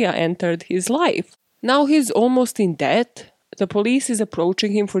Dalia entered his life. Now he's almost in debt. The police is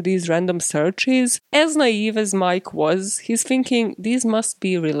approaching him for these random searches. As naive as Mike was, he's thinking these must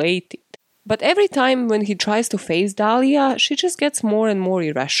be related. But every time when he tries to face Dalia, she just gets more and more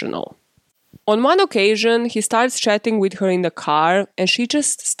irrational. On one occasion, he starts chatting with her in the car and she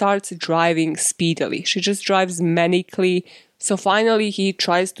just starts driving speedily. She just drives manically. So finally, he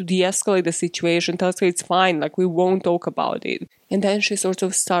tries to de-escalate the situation, tells her it's fine, like we won't talk about it. And then she sort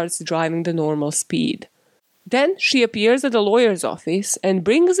of starts driving the normal speed. Then she appears at the lawyer's office and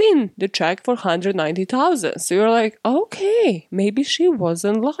brings in the check for $190,000. So you're like, okay, maybe she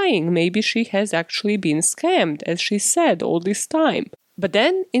wasn't lying. Maybe she has actually been scammed, as she said all this time. But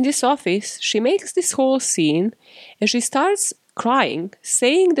then, in this office, she makes this whole scene and she starts crying,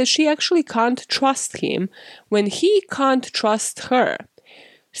 saying that she actually can't trust him when he can't trust her.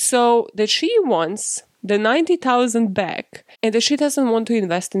 So that she wants the $90,000 back and that she doesn't want to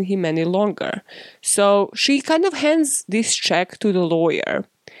invest in him any longer. So she kind of hands this check to the lawyer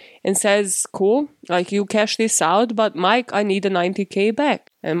and says, cool, like you cash this out, but Mike, I need the $90K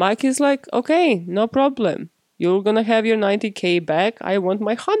back. And Mike is like, okay, no problem. You're gonna have your $90K back. I want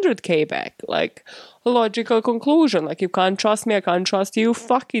my $100K back. Like, a logical conclusion. Like, you can't trust me, I can't trust you.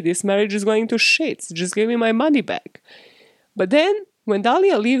 Fuck it, this marriage is going to shit. Just give me my money back. But then, when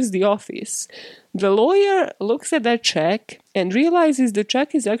Dalia leaves the office, the lawyer looks at that check and realizes the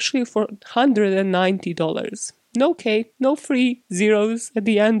check is actually for $190. No K, no free zeros at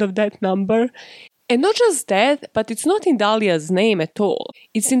the end of that number. And not just that, but it's not in Dalia's name at all.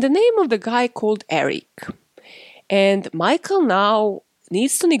 It's in the name of the guy called Eric. And Michael now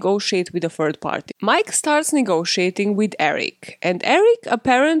needs to negotiate with a third party. Mike starts negotiating with Eric. And Eric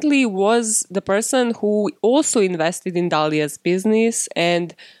apparently was the person who also invested in Dalia's business.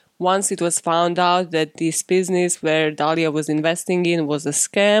 And once it was found out that this business where Dalia was investing in was a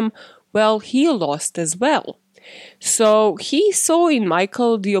scam, well, he lost as well. So he saw in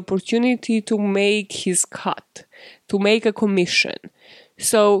Michael the opportunity to make his cut, to make a commission.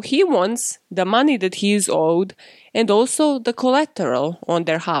 So he wants the money that he is owed and also the collateral on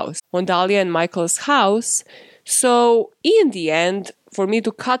their house, on Dalia and Michael's house. So in the end, for me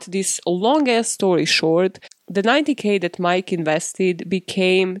to cut this long-ass story short, the $90K that Mike invested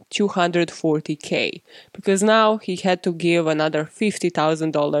became $240K because now he had to give another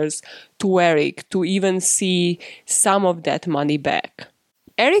 $50,000 to Eric to even see some of that money back.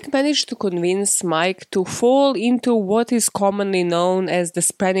 Eric managed to convince Mike to fall into what is commonly known as the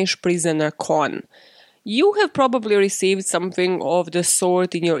Spanish prisoner con. You have probably received something of the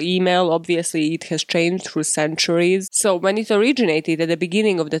sort in your email. Obviously, it has changed through centuries. So when it originated at the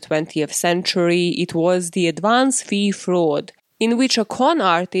beginning of the 20th century, it was the advance fee fraud, in which a con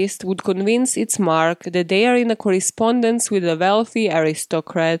artist would convince its mark that they are in a correspondence with a wealthy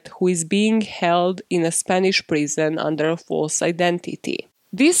aristocrat who is being held in a Spanish prison under a false identity.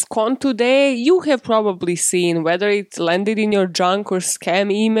 This con today you have probably seen, whether it landed in your junk or scam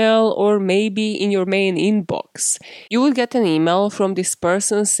email or maybe in your main inbox. You will get an email from this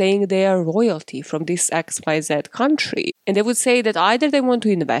person saying they are royalty from this XYZ country. And they would say that either they want to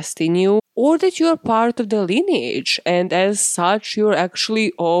invest in you or that you're part of the lineage and as such you're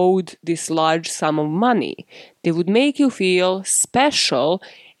actually owed this large sum of money. They would make you feel special,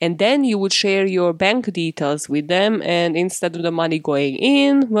 and then you would share your bank details with them, and instead of the money going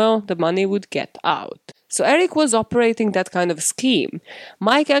in, well, the money would get out. So Eric was operating that kind of scheme.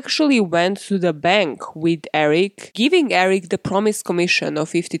 Mike actually went to the bank with Eric, giving Eric the promised commission of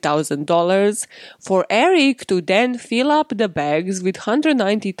 $50,000 for Eric to then fill up the bags with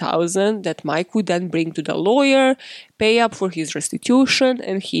 $190,000 that Mike would then bring to the lawyer, pay up for his restitution,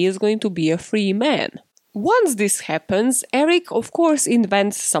 and he is going to be a free man. Once this happens, Eric, of course,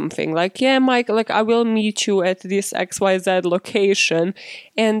 invents something like, yeah, Mike, I will meet you at this XYZ location,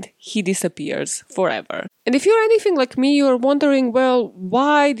 and he disappears forever. And if you're anything like me, you're wondering, well,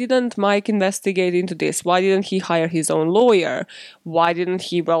 why didn't Mike investigate into this? Why didn't he hire his own lawyer? Why didn't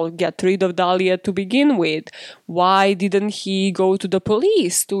he, get rid of Dalia to begin with? Why didn't he go to the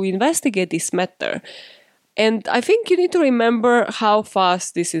police to investigate this matter? And I think you need to remember how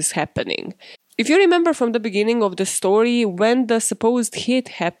fast this is happening. If you remember from the beginning of the story, when the supposed hit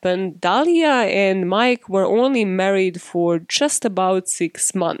happened, Dalia and Mike were only married for just about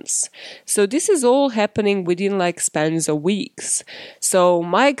 6 months. So this is all happening within spans of weeks. So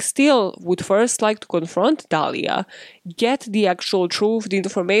Mike still would first like to confront Dalia, get the actual truth, the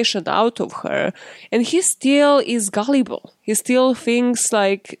information out of her, and he still is gullible. He still thinks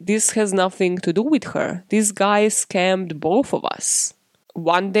this has nothing to do with her. This guy scammed both of us.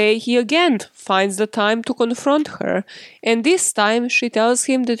 One day he again finds the time to confront her, and this time she tells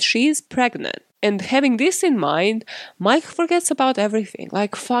him that she is pregnant. And having this in mind, Mike forgets about everything.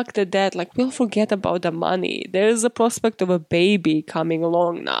 Fuck the debt, we'll forget about the money. There's a prospect of a baby coming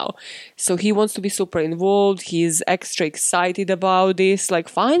along now. So he wants to be super involved, he's extra excited about this,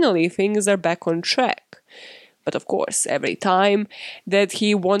 finally things are back on track. But of course, every time that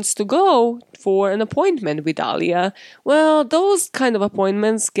he wants to go for an appointment with Dalia, well, those kind of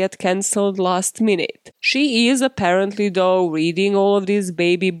appointments get cancelled last minute. She is apparently, though, reading all of these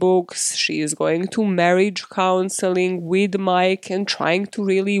baby books. She is going to marriage counseling with Mike and trying to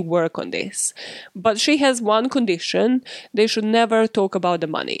really work on this. But she has one condition: they should never talk about the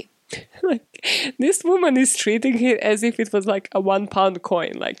money. This woman is treating it as if it was a £1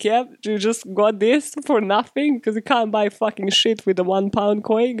 coin. Yeah, you just got this for nothing because you can't buy fucking shit with a £1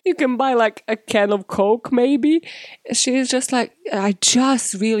 coin. You can buy a can of Coke maybe. She's just I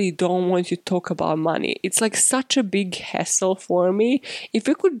just really don't want you to talk about money. It's such a big hassle for me. If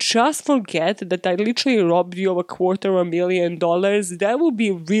you could just forget that I literally robbed you of $250,000, that would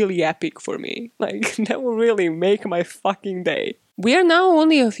be really epic for me. That would really make my fucking day. We are now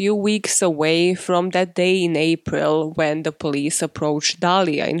only a few weeks away from that day in April when the police approached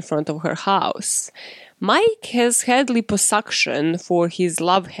Dalia in front of her house. Mike has had liposuction for his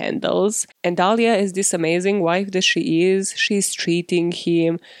love handles, and Dalia is this amazing wife that she is. She's treating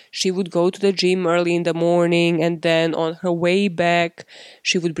him. She would go to the gym early in the morning, and then on her way back,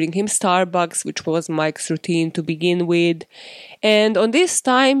 she would bring him Starbucks, which was Mike's routine to begin with. And on this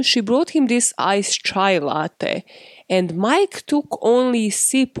time, she brought him this iced chai latte. And Mike took only a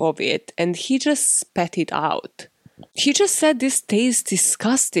sip of it, and he just spat it out. He just said, this tastes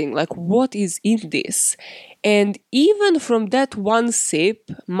disgusting, what is in this? And even from that one sip,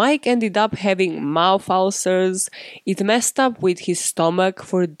 Mike ended up having mouth ulcers. It messed up with his stomach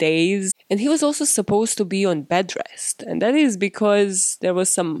for days. And he was also supposed to be on bed rest. And that is because there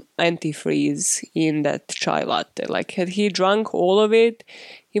was some antifreeze in that chai latte. Had he drunk all of it,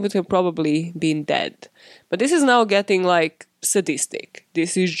 he would have probably been dead. But this is now getting sadistic.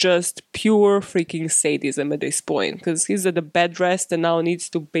 This is just pure freaking sadism at this point, because he's at the bed rest and now needs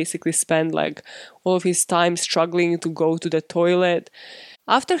to basically spend all of his time struggling to go to the toilet.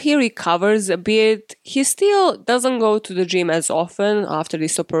 After he recovers a bit, he still doesn't go to the gym as often after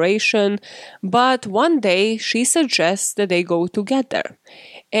this operation, but one day she suggests that they go together.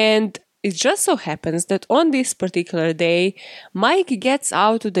 And it just so happens that on this particular day, Mike gets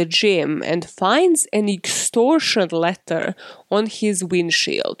out of the gym and finds an extortion letter on his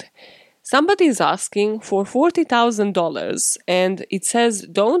windshield. Somebody is asking for $40,000 and it says,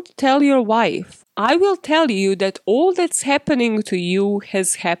 "Don't tell your wife. I will tell you that all that's happening to you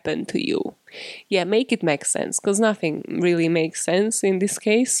has happened to you." Yeah, make it make sense, because nothing really makes sense in this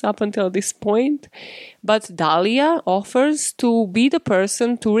case up until this point. But Dalia offers to be the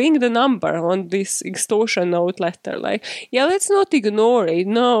person to ring the number on this extortion note letter. Like, yeah, let's not ignore it.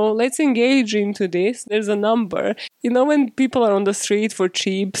 No, let's engage into this. There's a number. You know, when people are on the street for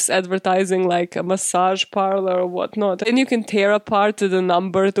cheaps advertising like a massage parlor or whatnot, and you can tear apart the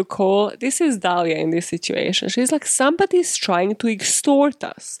number to call. This is Dalia in this situation. She's like, somebody's trying to extort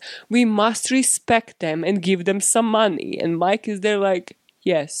us. We must respect them and give them some money. And Mike is there like,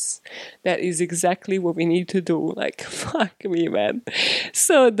 yes, that is exactly what we need to do. Like, fuck me, man.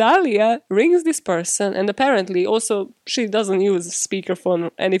 So Dalia rings this person, and apparently also she doesn't use speakerphone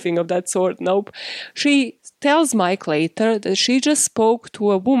or anything of that sort. Nope. She tells Mike later that she just spoke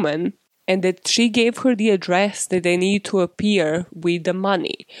to a woman and that she gave her the address that they need to appear with the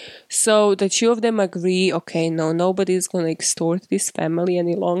money. So the two of them agree, okay, no, nobody's going to extort this family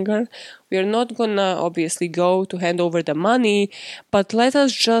any longer. We are not going to obviously go to hand over the money, but let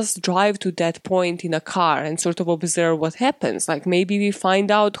us just drive to that point in a car and sort of observe what happens. Like, maybe we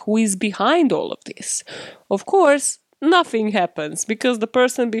find out who is behind all of this. Of course, nothing happens because the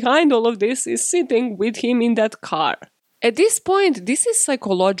person behind all of this is sitting with him in that car. At this point, this is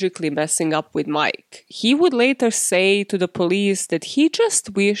psychologically messing up with Mike. He would later say to the police that he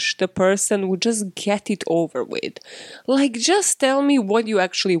just wished the person would just get it over with. Like, just tell me what you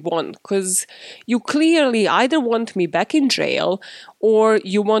actually want, because you clearly either want me back in jail, or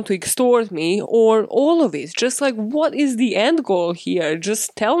you want to extort me, or all of it. Just like, what is the end goal here?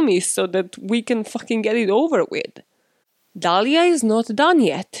 Just tell me so that we can fucking get it over with. Dalia is not done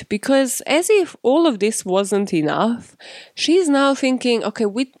yet, because as if all of this wasn't enough, she's now thinking, okay,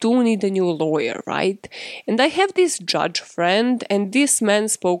 we do need a new lawyer, right? And I have this judge friend, and this man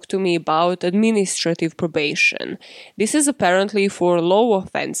spoke to me about administrative probation. This is apparently for low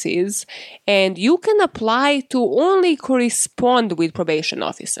offenses, and you can apply to only correspond with probation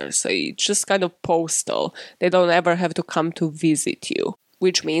officers, so it's just kind of postal. They don't ever have to come to visit you.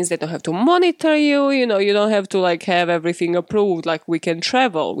 Which means they don't have to monitor you, you don't have to have everything approved, like we can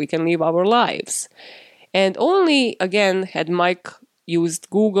travel, we can live our lives. And only, again, had Mike used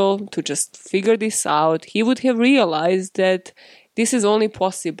Google to just figure this out, he would have realized that this is only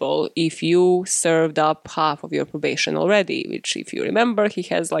possible if you served up half of your probation already, which, if you remember, he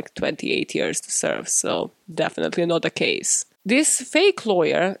has 28 years to serve, so definitely not the case. This fake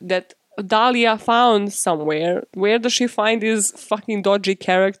lawyer that Dalia found somewhere. Where does she find these fucking dodgy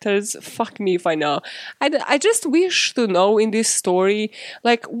characters? Fuck me if I know. I just wish to know in this story,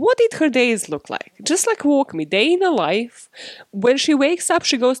 what did her days look like? Just walk me. Day in a life. When she wakes up,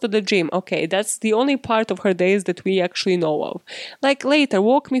 she goes to the gym. Okay, that's the only part of her days that we actually know of. Later,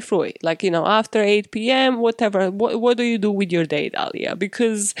 walk me through it. After 8 p.m., whatever. What do you do with your day, Dalia?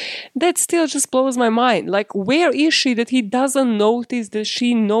 Because that still just blows my mind. Where is she that he doesn't notice that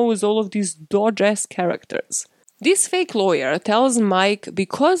she knows all of these dodge-ass characters? This fake lawyer tells Mike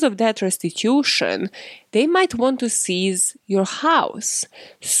because of that restitution, they might want to seize your house.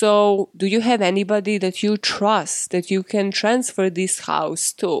 So, do you have anybody that you trust that you can transfer this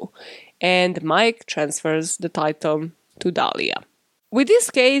house to? And Mike transfers the title to Dalia. With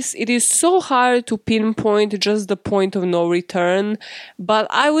this case, it is so hard to pinpoint just the point of no return, but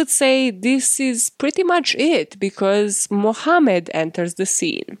I would say this is pretty much it because Mohammed enters the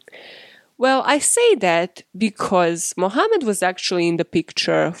scene. Well, I say that because Mohammed was actually in the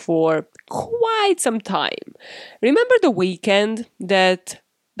picture for quite some time. Remember the weekend that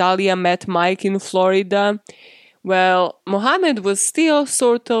Dalia met Mike in Florida? Well, Mohammed was still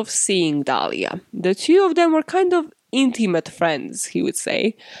sort of seeing Dalia. The two of them were kind of intimate friends, he would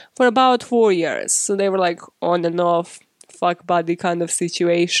say, for about 4 years. So they were on and off, fuck buddy kind of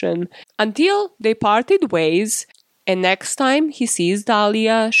situation. Until they parted ways, and next time he sees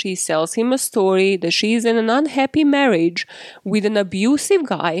Dalia, she tells him a story that she is in an unhappy marriage with an abusive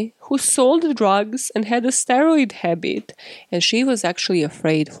guy who sold drugs and had a steroid habit, and she was actually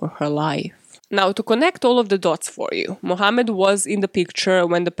afraid for her life. Now, to connect all of the dots for you, Mohammed was in the picture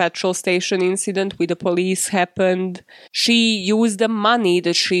when the petrol station incident with the police happened. She used the money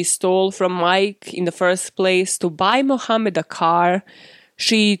that she stole from Mike in the first place to buy Mohammed a car.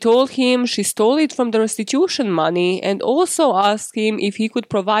 She told him she stole it from the restitution money and also asked him if he could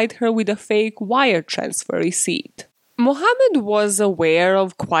provide her with a fake wire transfer receipt. Mohammed was aware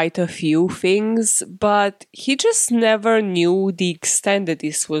of quite a few things, but he just never knew the extent that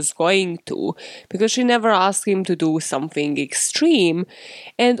this was going to, because she never asked him to do something extreme.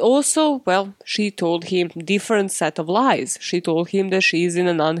 And also, well, she told him different set of lies. She told him that she's in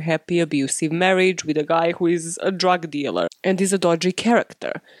an unhappy, abusive marriage with a guy who is a drug dealer and is a dodgy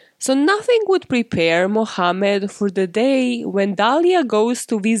character. So nothing would prepare Mohammed for the day when Dalia goes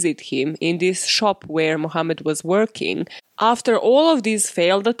to visit him in this shop where Mohammed was working. After all of these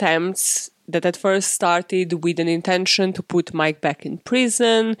failed attempts that at first started with an intention to put Mike back in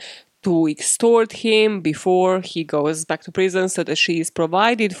prison, to extort him before he goes back to prison so that she is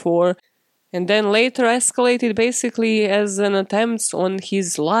provided for, and then later escalated basically as an attempt on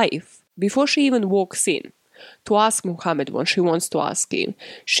his life before she even walks in to ask Mohammed what she wants to ask him.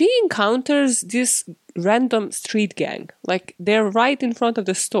 She encounters this random street gang, like they're right in front of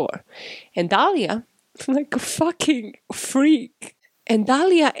the store. And Dalia, like a fucking freak. And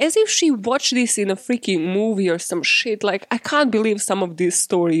Dalia, as if she watched this in a freaking movie or some shit, like, I can't believe some of this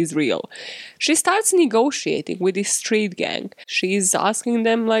story is real. She starts negotiating with this street gang. She's asking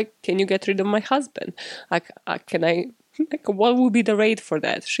them, like, can you get rid of my husband? Like, what would be the rate for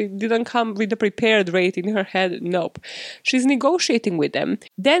that? She didn't come with a prepared rate in her head. Nope. She's negotiating with them.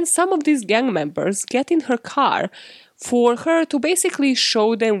 Then some of these gang members get in her car for her to basically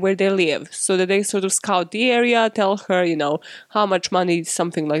show them where they live, so that they sort of scout the area, tell her, how much money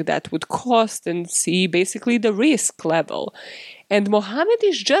something like that would cost, and see basically the risk level. And Mohammed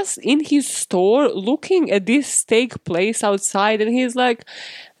is just in his store looking at this steak place outside, and he's like,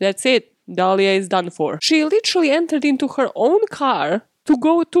 that's it, Dalia is done for. She literally entered into her own car to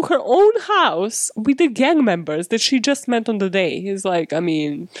go to her own house with the gang members that she just met on the day. He's like,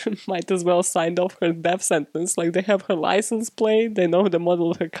 might as well sign off her death sentence. Like, they have her license plate, they know the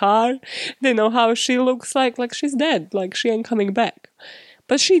model of her car, they know how she looks like she's dead, like she ain't coming back.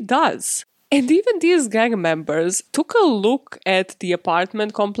 But she does. And even these gang members took a look at the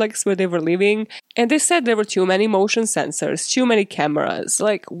apartment complex where they were living, and they said there were too many motion sensors, too many cameras.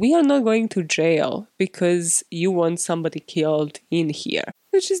 Like, we are not going to jail because you want somebody killed in here.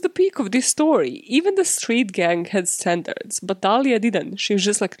 Which is the peak of this story. Even the street gang had standards, but Dalia didn't. She was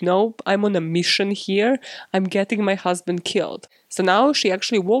just like, nope, I'm on a mission here. I'm getting my husband killed. So now she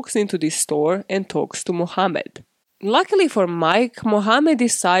actually walks into this store and talks to Mohammed. Luckily for Mike, Mohammed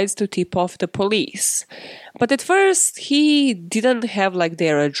decides to tip off the police. But at first, he didn't have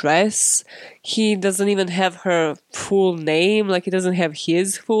their address. He doesn't even have her full name, he doesn't have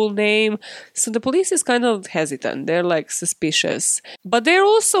his full name. So the police is kind of hesitant. They're suspicious. But they're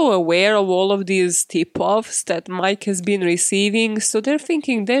also aware of all of these tip-offs that Mike has been receiving, so they're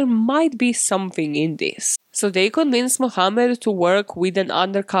thinking there might be something in this. So they convince Mohammed to work with an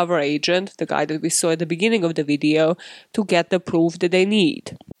undercover agent, the guy that we saw at the beginning of the video, to get the proof that they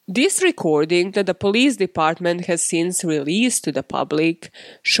need. This recording that the police department has since released to the public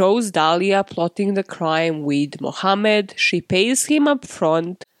shows Dalia plotting the crime with Mohammed. She pays him up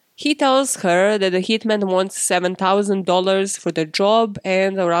front. He tells her that the hitman wants $7,000 for the job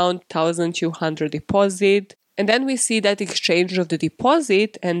and around $1,200 deposit. And then we see that exchange of the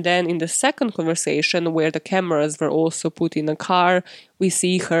deposit, and then in the second conversation, where the cameras were also put in a car, we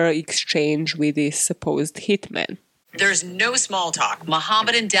see her exchange with this supposed hitman. There's no small talk.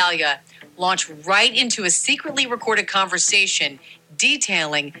 Mohammed and Dalia launch right into a secretly recorded conversation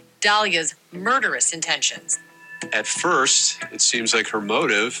detailing Dalia's murderous intentions. At first, it seems like her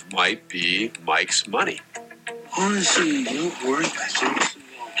motive might be Mike's money. Honestly, don't worry, seriously,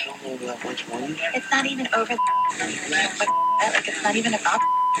 kill him over that much money. It's not even over it's not even about.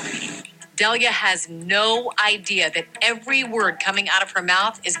 Dalia has no idea that every word coming out of her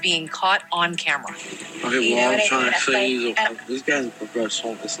mouth is being caught on camera. Okay, well, I'm trying to say this guy's a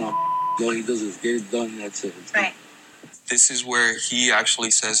professional. It's not all he does is get it done, that's it. Right. This is where he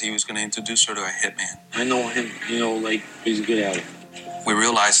actually says he was going to introduce her to a hitman. I know him, he's good at it. We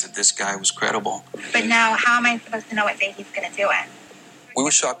realized that this guy was credible. But now, how am I supposed to know what day he's going to do it? We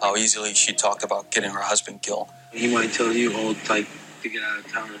were shocked how easily she talked about getting her husband killed. He might tell you, to get out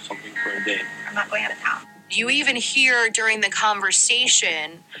of town or something for a day. I'm not going out of town. You even hear during the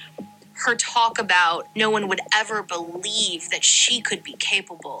conversation her talk about no one would ever believe that she could be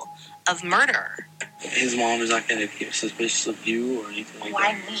capable of murder. His mom is not going to get suspicious of you or anything like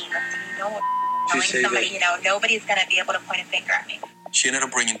Why that. Why me? Telling somebody, nobody's going to be able to point a finger at me. She ended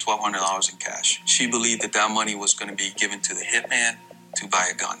up bringing $1,200 in cash. She believed that money was going to be given to the hitman to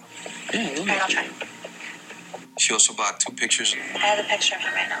buy a gun. Yeah, all right, I'll try. She also bought 2 pictures. I have a picture of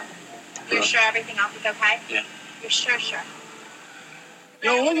him right now. You're sure everything else is okay? Yeah. You're sure?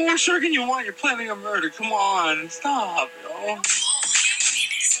 Yo, what more sure can you want? You're planning a murder. Come on, stop, yo.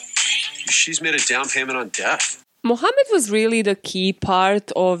 She's made a down payment on death. Mohammed was really the key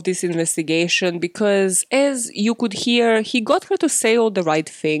part of this investigation because, as you could hear, he got her to say all the right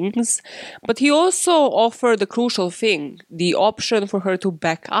things, but he also offered the crucial thing, the option for her to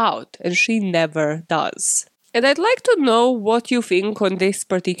back out, and she never does. And I'd like to know what you think on this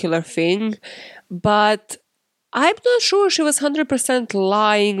particular thing, but I'm not sure she was 100%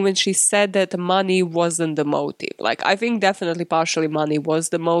 lying when she said that money wasn't the motive. Like, I think definitely partially money was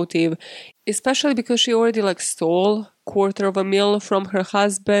the motive, especially because she already stole $250,000 from her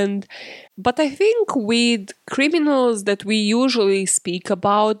husband. But I think with criminals that we usually speak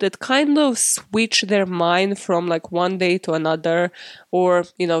about that kind of switch their mind from one day to another, or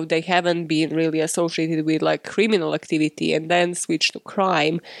they haven't been really associated with criminal activity and then switch to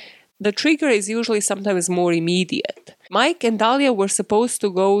crime, the trigger is usually sometimes more immediate. Mike and Dalia were supposed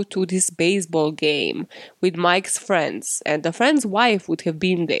to go to this baseball game with Mike's friends, and the friend's wife would have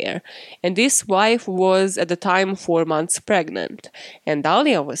been there. And this wife was at the time 4 months pregnant, and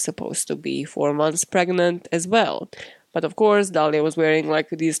Dalia was supposed to be 4 months pregnant as well. But of course, Dalia was wearing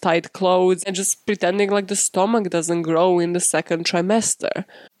these tight clothes and just pretending the stomach doesn't grow in the second trimester.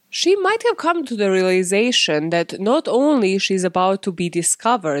 She might have come to the realization that not only she's about to be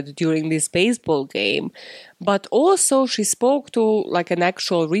discovered during this baseball game, but also she spoke to an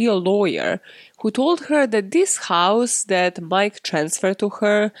actual real lawyer who told her that this house that Mike transferred to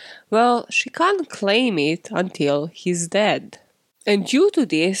her, well, she can't claim it until he's dead. And due to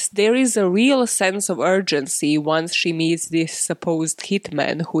this, there is a real sense of urgency once she meets this supposed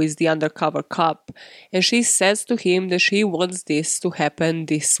hitman who is the undercover cop, and she says to him that she wants this to happen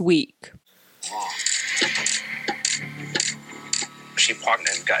this week. She parked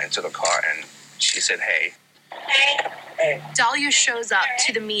and got into the car and she said, hey. Dalia shows up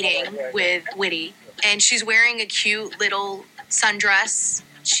to the meeting with Whitty, and she's wearing a cute little sundress.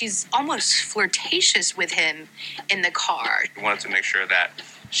 She's almost flirtatious with him in the car. I wanted to make sure that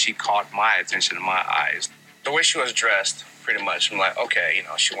she caught my attention in my eyes. The way she was dressed, pretty much, I'm like, okay,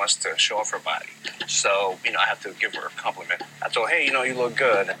 she wants to show off her body. So, I have to give her a compliment. I told her, hey, you look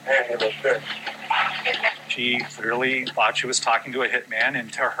good. Hey, you look good. She clearly thought she was talking to a hitman,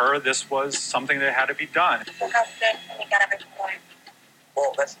 and to her, this was something that had to be done.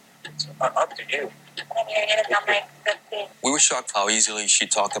 Well, that's up to you. We were shocked how easily she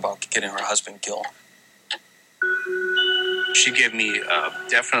talked about getting her husband killed. She gave me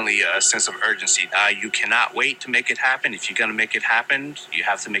definitely a sense of urgency. You cannot wait to make it happen. If you're going to make it happen, you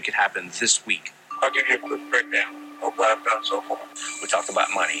have to make it happen this week. I'll give you a quick breakdown of what I've done so far. We talked about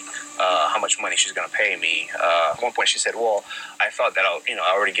money, how much money she's going to pay me. At one point she said, well, I thought that I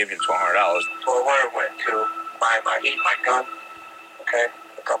already gave you $1,200. So where it went to buy my heat, my gun, okay,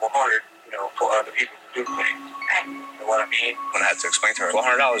 a couple hundred, for other people to do things. You know what I mean? When I had to explain to her,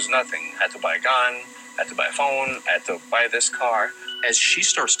 $100 is nothing. I had to buy a gun, I had to buy a phone, I had to buy this car. As she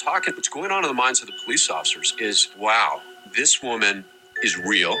starts talking, what's going on in the minds of the police officers is, wow, this woman is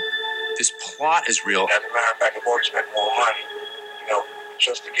real. This plot is real. As a matter of fact, I've already spent more money,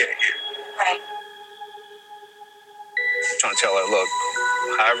 just to get it here. Right. I'm trying to tell her, look,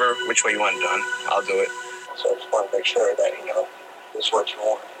 however, which way you want it done, I'll do it. So I just want to make sure that, this is what you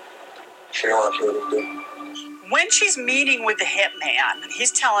want. She wants you to do. When she's meeting with the hitman,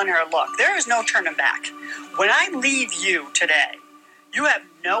 he's telling her, look, there is no turning back. When I leave you today, you have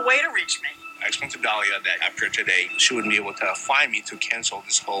no way to reach me. I explained to Dalia that after today, she wouldn't be able to find me to cancel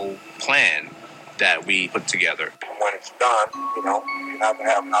this whole plan that we put together. When it's done, you have to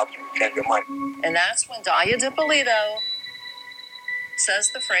have an option to change your mind. And that's when Dalia Dippolito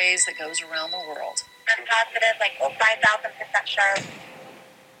says the phrase that goes around the world. I'm positive, 5,000% sure.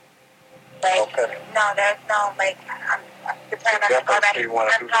 Okay. No, there's no, I'm determined already.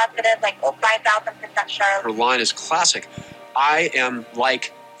 I'm positive, 5,000% sure. Her line is classic. I am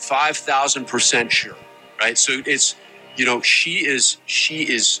 5,000% sure, right? So it's, she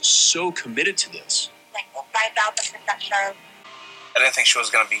is so committed to this. 5,000% sure. I didn't think she was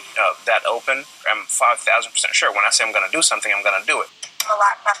going to be that open. I'm 5,000% sure. When I say I'm going to do something, I'm going to do it. A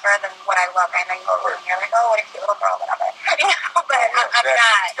lot tougher than what I look. I know you were here, what a cute little girl, whatever. But I'm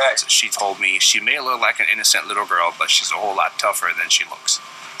not. She told me she may look like an innocent little girl, but she's a whole lot tougher than she looks.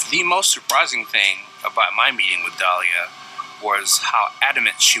 The most surprising thing about my meeting with Dalia was how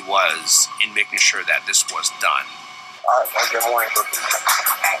adamant she was in making sure that this was done. All right, I'll get more into it.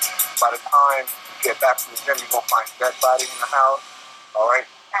 By the time you get back from the gym, you're going to find a dead body in the house. All right?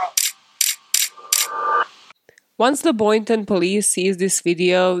 Once the Boynton police sees this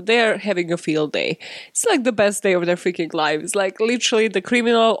video, they're having a field day. It's the best day of their freaking lives. Literally, the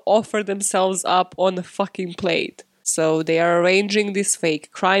criminal offered themselves up on a fucking plate. So they are arranging this fake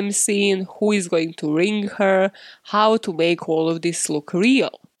crime scene, who is going to ring her, how to make all of this look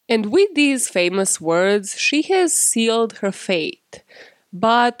real. And with these famous words, she has sealed her fate.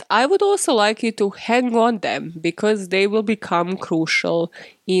 But I would also like you to hang on them, because they will become crucial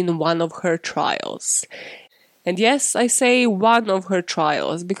in one of her trials. And yes, I say one of her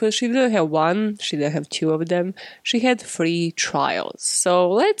trials, because she didn't have one, she didn't have two of them, she had 3 trials. So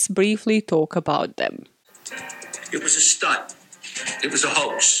let's briefly talk about them. It was a stunt. It was a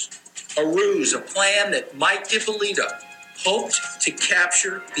hoax, a ruse, a plan that Mike Dippolito hoped to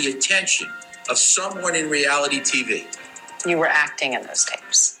capture the attention of someone in reality TV. You were acting in those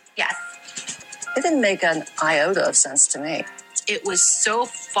tapes. Yes. It didn't make an iota of sense to me. It was so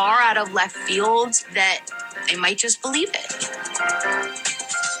far out of left field that they might just believe it.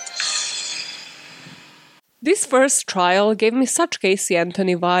 This first trial gave me such Casey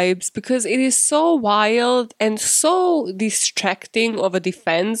Anthony vibes because it is so wild and so distracting of a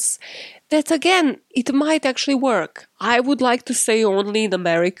defense that, again, it might actually work. I would like to say only in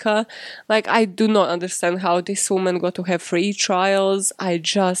America. Like, I do not understand how this woman got to have 3 trials. I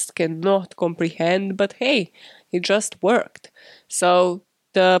just cannot comprehend. But hey, it just worked. So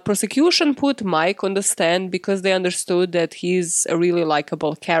the prosecution put Mike on the stand because they understood that he's a really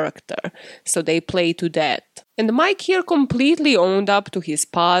likable character. So they play to that. And Mike here completely owned up to his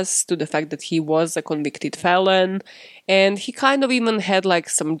past, to the fact that he was a convicted felon, and he kind of even had like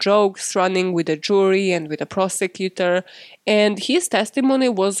some jokes running with the jury and with the prosecutor, and his testimony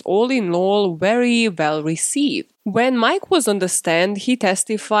was all in all very well received. When Mike was on the stand, he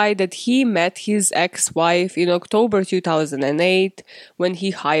testified that he met his ex-wife in October 2008 when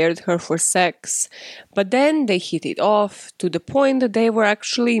he hired her for sex, but then they hit it off to the point that they were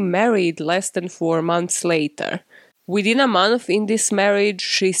actually married less than 4 months later. Within a month in this marriage,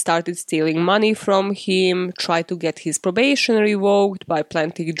 she started stealing money from him, tried to get his probation revoked by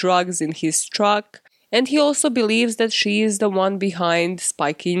planting drugs in his truck, and he also believes that she is the one behind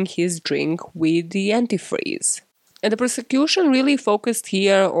spiking his drink with the antifreeze. And the prosecution really focused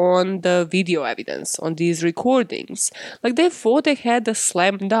here on the video evidence, on these recordings. Like, they thought they had a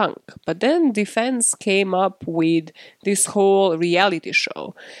slam dunk, but then defense came up with this whole reality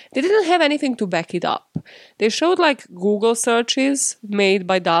show. They didn't have anything to back it up. They showed like Google searches made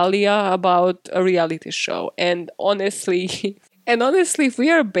by Dalia about a reality show, and honestly, if we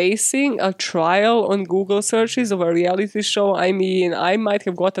are basing a trial on Google searches of a reality show, I mean, I might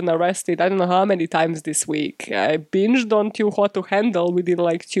have gotten arrested I don't know how many times this week. I binged on Too Hot to Handle within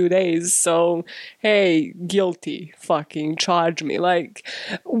like 2 days, so hey, guilty, fucking charge me. Like,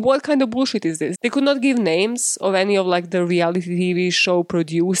 what kind of bullshit is this? They could not give names of any of like the reality TV show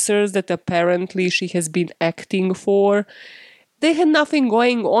producers that apparently she has been acting for. They had nothing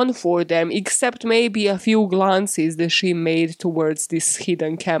going on for them except maybe a few glances that she made towards this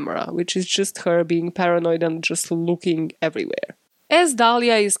hidden camera, which is just her being paranoid and just looking everywhere. As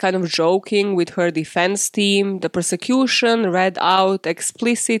Dalia is kind of joking with her defense team, the prosecution read out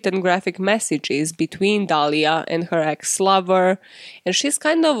explicit and graphic messages between Dalia and her ex-lover, and she's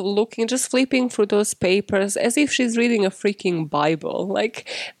kind of looking, just flipping through those papers as if she's reading a freaking Bible. Like,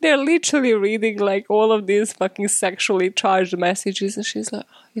 they're literally reading like all of these fucking sexually charged messages, and she's like,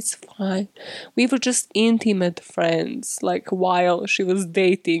 oh, it's fine. We were just intimate friends, like, while she was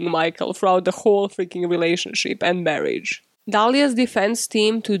dating Michael throughout the whole freaking relationship and marriage. Dalia's defense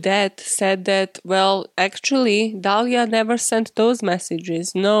team to that said that, well, actually, Dalia never sent those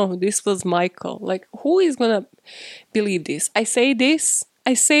messages. No, this was Michael. Like, who is gonna believe this? I say this,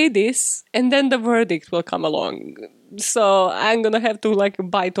 and then the verdict will come along. So I'm gonna have to, like,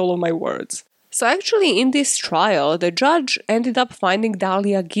 bite all of my words. So actually, in this trial, the judge ended up finding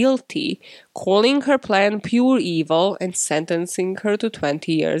Dalia guilty, calling her plan pure evil, and sentencing her to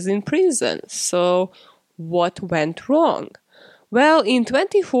 20 years in prison. So what went wrong? Well, in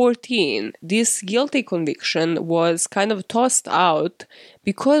 2014, this guilty conviction was kind of tossed out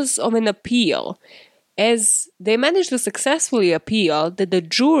because of an appeal, as they managed to successfully appeal that the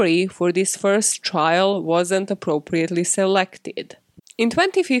jury for this first trial wasn't appropriately selected. In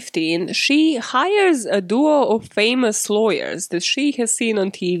 2015, she hires a duo of famous lawyers that she has seen on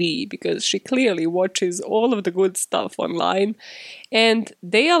TV because she clearly watches all of the good stuff online, and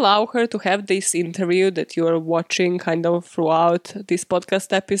they allow her to have this interview that you are watching kind of throughout this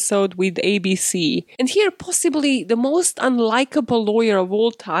podcast episode with ABC. And here, possibly the most unlikable lawyer of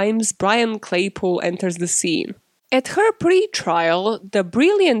all times, Brian Claypool, enters the scene. At her pre-trial, the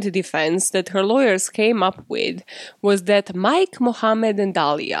brilliant defense that her lawyers came up with was that Mike, Mohammed, and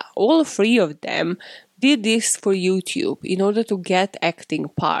Dalia, all 3 of them, did this for YouTube in order to get acting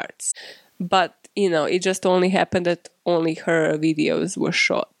parts. But, it just only happened that only her videos were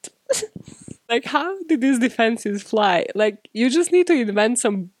shot. Like, how did these defenses fly? Like, you just need to invent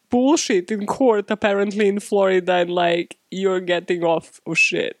some bullshit in court, apparently in Florida, and, like, you're getting off of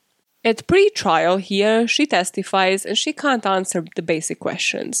shit. At pre-trial here, she testifies and she can't answer the basic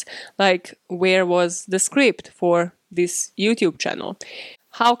questions, like where was the script for this YouTube channel?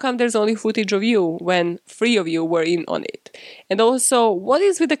 How come there's only footage of you when 3 of you were in on it? And also, what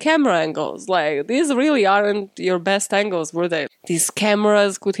is with the camera angles? Like, these really aren't your best angles, were they? These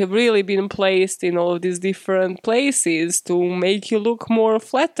cameras could have really been placed in all of these different places to make you look more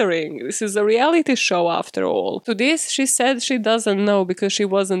flattering. This is a reality show after all. To this, she said she doesn't know because she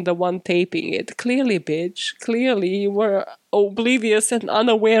wasn't the one taping it. Clearly, bitch. Clearly, you were oblivious and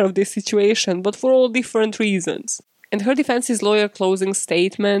unaware of this situation, but for all different reasons. And her defense's lawyer closing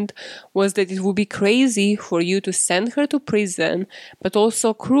statement was that it would be crazy for you to send her to prison, but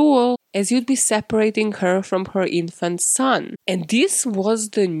also cruel as you'd be separating her from her infant son. And this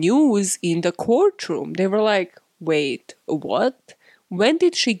was the news in the courtroom. They were like, wait, what? When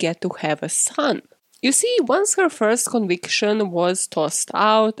did she get to have a son? You see, once her first conviction was tossed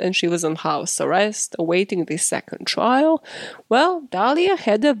out and she was on house arrest awaiting the second trial, well, Dalia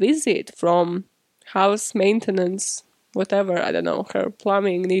had a visit from house maintenance, whatever, I don't know, her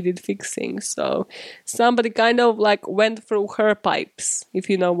plumbing needed fixing, so somebody kind of like went through her pipes, if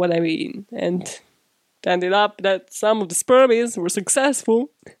you know what I mean, and ended up that some of the spermies were successful,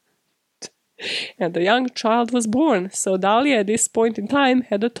 and a young child was born, so Dalia at this point in time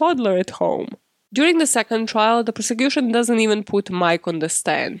had a toddler at home. During the second trial, the prosecution doesn't even put Mike on the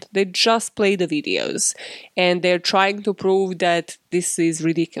stand. They just play the videos. And they're trying to prove that this is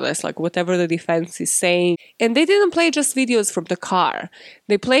ridiculous, like whatever the defense is saying. And they didn't play just videos from the car.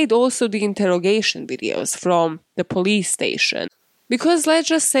 They played also the interrogation videos from the police station. Because let's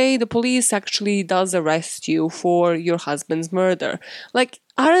just say the police actually does arrest you for your husband's murder. Like,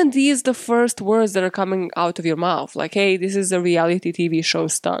 aren't these the first words that are coming out of your mouth? Like, hey, this is a reality TV show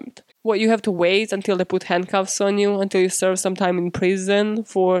stunt. What, you have to wait until they put handcuffs on you, until you serve some time in prison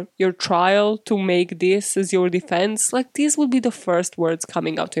for your trial to make this as your defense? Like, these would be the first words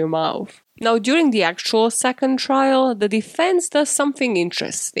coming out of your mouth. Now, during the actual second trial, the defense does something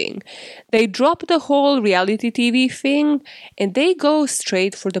interesting. They drop the whole reality TV thing and they go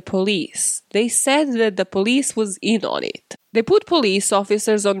straight for the police. They said that the police was in on it. They put police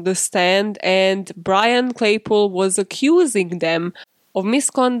officers on the stand and Brian Claypool was accusing them of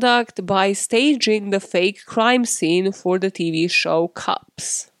misconduct by staging the fake crime scene for the TV show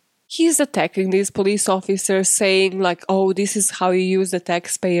Cops. He's attacking these police officers saying like, oh, this is how you use the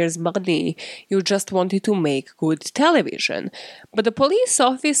taxpayers' money. You just wanted to make good television. But the police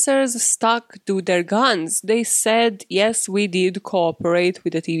officers stuck to their guns. They said, yes, we did cooperate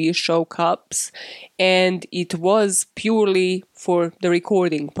with the TV show Cops, and it was purely for the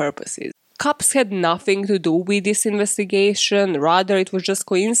recording purposes. Cops had nothing to do with this investigation, rather it was just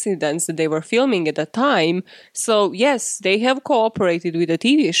coincidence that they were filming at the time. So yes, they have cooperated with the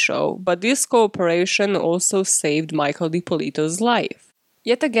TV show, but this cooperation also saved Michael Dippolito's life.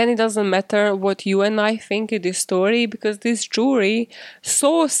 Yet again, it doesn't matter what you and I think in this story, because this jury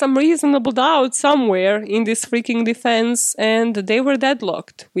saw some reasonable doubt somewhere in this freaking defense and they were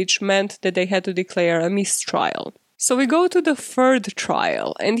deadlocked, which meant that they had to declare a mistrial. So we go to the third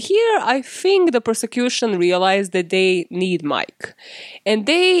trial, and here I think the prosecution realized that they need Mike. And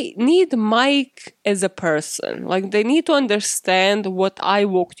they need Mike as a person. Like, they need to understand what I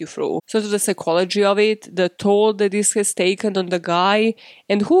walked you through. So to the psychology of it, the toll that this has taken on the guy,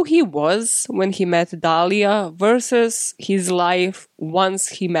 and who he was when he met Dalia versus his life once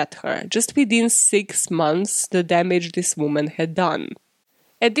he met her. Just within 6 months, the damage this woman had done.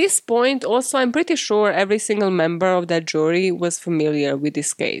 At this point, also, I'm pretty sure every single member of that jury was familiar with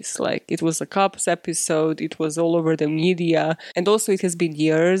this case. Like, it was a Cops episode, it was all over the media, and also it has been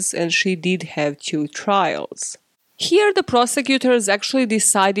years, and she did have 2 trials. Here, the prosecutors actually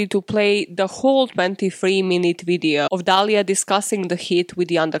decided to play the whole 23-minute video of Dalia discussing the hit with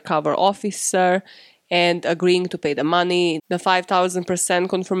the undercover officer and agreeing to pay the money, the 5,000%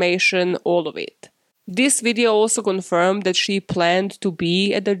 confirmation, all of it. This video also confirmed that she planned to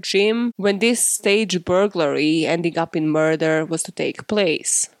be at the gym when this staged burglary ending up in murder was to take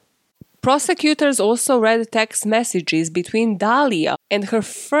place. Prosecutors also read text messages between Dalia and her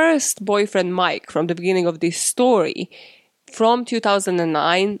first boyfriend Mike from the beginning of this story, from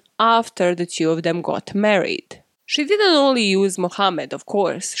 2009, after the 2 of them got married. She didn't only use Mohammed, of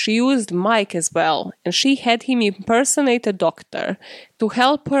course, she used Mike as well, and she had him impersonate a doctor to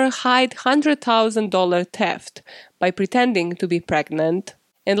help her hide $100,000 theft by pretending to be pregnant,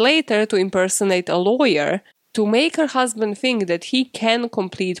 and later to impersonate a lawyer to make her husband think that he can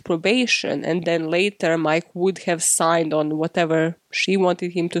complete probation, and then later Mike would have signed on whatever she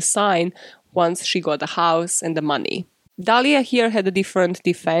wanted him to sign once she got the house and the money. Dalia here had a different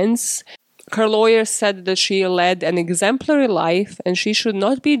defense. Her lawyer said that she led an exemplary life and she should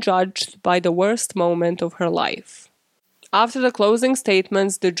not be judged by the worst moment of her life. After the closing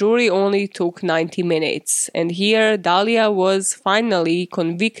statements, the jury only took 90 minutes, and here Dalia was finally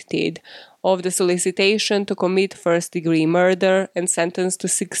convicted of the solicitation to commit first-degree murder and sentenced to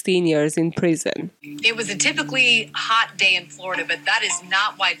 16 years in prison. It was a typically hot day in Florida, but that is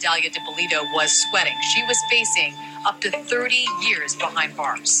not why Dalia Dippolito was sweating. She was facing up to 30 years behind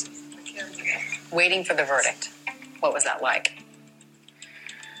bars. Waiting for the verdict. What was that like?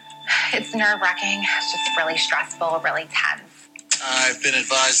 It's nerve-wracking. It's just really stressful, really tense. I've been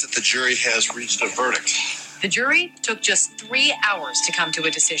advised that the jury has reached a verdict. The jury took just 3 hours to come to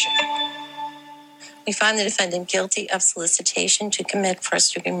a decision. We find the defendant guilty of solicitation to commit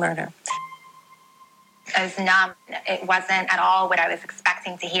first-degree murder. I was numb. It wasn't at all what I was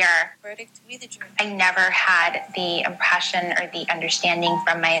expecting to hear. Verdict, we the jury. I never had the impression or the understanding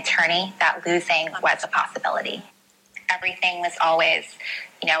from my attorney that losing was a possibility. Everything was always,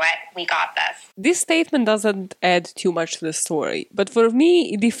 you know what, we got this. This statement doesn't add too much to the story, but for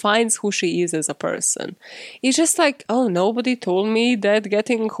me, it defines who she is as a person. It's just like, oh, nobody told me that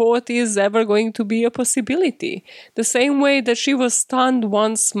getting caught is ever going to be a possibility. The same way that she was stunned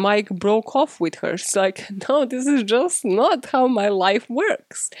once Mike broke off with her. She's like, no, this is just not how my life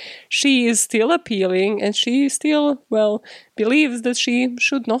works. She is still appealing, and she still, believes that she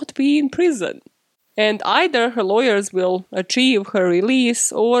should not be in prison. And either her lawyers will achieve her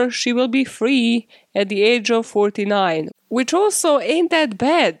release or she will be free at the age of 49, which also ain't that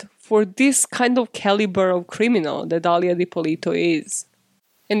bad for this kind of caliber of criminal that Dalia Dippolito is.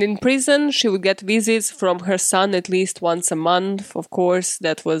 And in prison, she would get visits from her son at least once a month. Of course,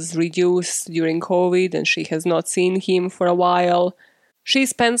 that was reduced during COVID and she has not seen him for a while. She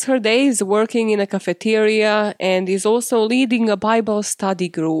spends her days working in a cafeteria and is also leading a Bible study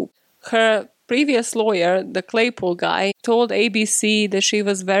group. Her previous lawyer, the Claypool guy, told ABC that she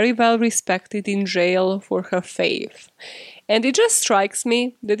was very well respected in jail for her faith. And it just strikes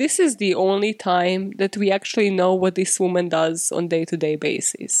me that this is the only time that we actually know what this woman does on day-to-day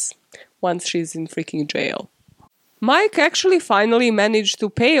basis, once she's in freaking jail. Mike actually finally managed to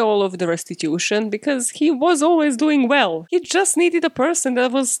pay all of the restitution because he was always doing well. He just needed a person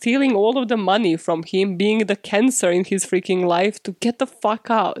that was stealing all of the money from him, being the cancer in his freaking life, to get the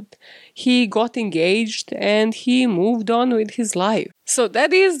fuck out. He got engaged and he moved on with his life. So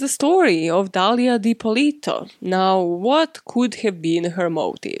that is the story of Dalia Dippolito. Now, what could have been her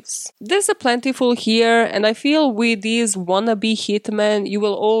motives? There's a plentiful here, and I feel with these wannabe hitmen, you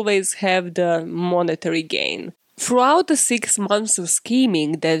will always have the monetary gain. Throughout the 6 months of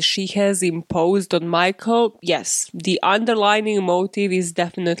scheming that she has imposed on Michael, yes, the underlying motive is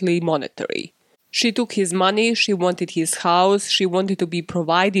definitely monetary. She took his money, she wanted his house, she wanted to be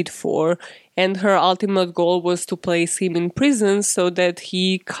provided for, and her ultimate goal was to place him in prison so that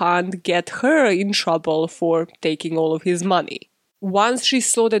he can't get her in trouble for taking all of his money. Once she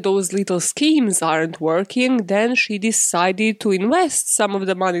saw that those little schemes aren't working, then she decided to invest some of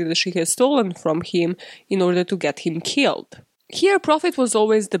the money that she had stolen from him in order to get him killed. Here, profit was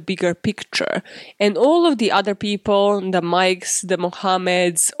always the bigger picture, and all of the other people, the Mikes, the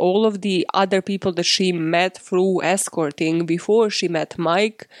Mohammeds, all of the other people that she met through escorting before she met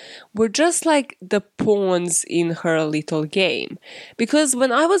Mike, were just like the pawns in her little game. Because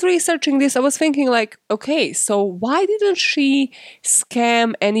when I was researching this, I was thinking like, okay, so why didn't she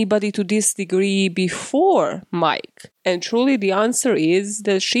scam anybody to this degree before Mike? And truly the answer is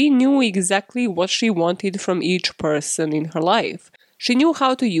that she knew exactly what she wanted from each person in her life. She knew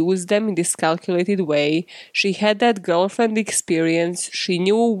how to use them in this calculated way. She had that girlfriend experience. She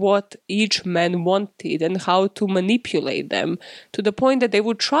knew what each man wanted and how to manipulate them to the point that they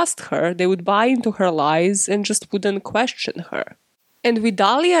would trust her, they would buy into her lies and just wouldn't question her. And with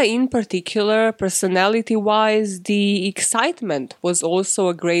Dalia in particular, personality-wise, the excitement was also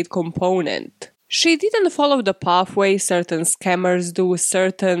a great component. She didn't follow the pathway certain scammers do,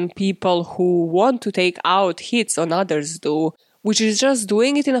 certain people who want to take out hits on others do, which is just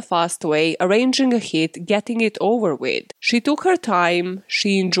doing it in a fast way, arranging a hit, getting it over with. She took her time,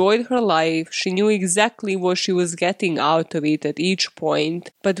 she enjoyed her life, she knew exactly what she was getting out of it at each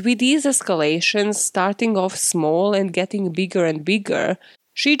point, but with these escalations starting off small and getting bigger and bigger,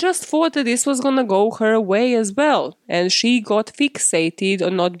 she just thought that this was gonna go her way as well, and she got fixated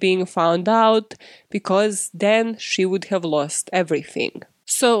on not being found out because then she would have lost everything.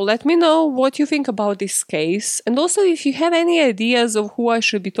 So let me know what you think about this case, and also if you have any ideas of who I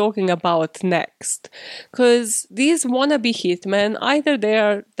should be talking about next. Because these wannabe hitmen, either they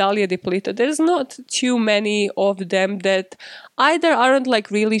are Dalia Dippolito, there's not too many of them that either aren't like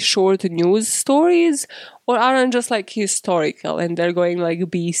really short news stories or aren't just like historical and they're going like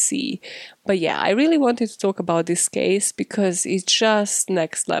BC. But yeah, I really wanted to talk about this case because it's just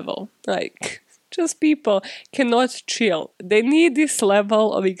next level. Like, just people cannot chill. They need this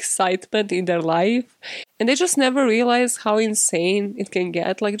level of excitement in their life, and they just never realize how insane it can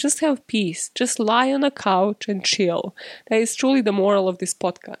get. Like, just have peace. Just lie on a couch and chill. That is truly the moral of this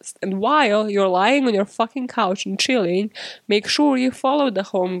podcast. And while you're lying on your fucking couch and chilling, make sure you follow the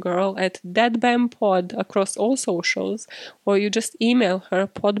homegirl at deadbampod across all socials, or you just email her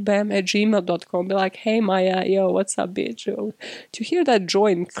podbam@gmail.com. Be like, hey Maya, yo, what's up, bitch? Yo, to hear that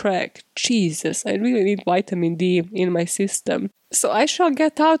joint crack, Jesus, I really need vitamin D in my system. So I shall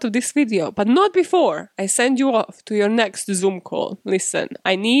get out of this video, but not before I send you off to your next Zoom call. Listen,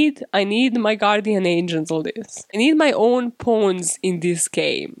 I need my guardian angels on this. I need my own pawns in this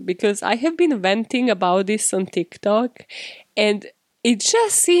game, because I have been venting about this on TikTok, and it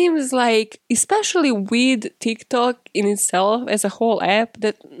just seems like, especially with TikTok in itself as a whole app,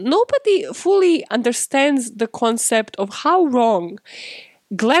 that nobody fully understands the concept of how wrong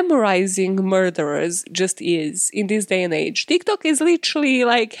glamorizing murderers just is in this day and age. TikTok is literally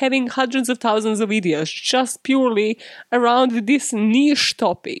like having hundreds of thousands of videos just purely around this niche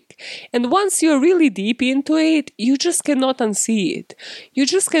topic. And once you're really deep into it, you just cannot unsee it. You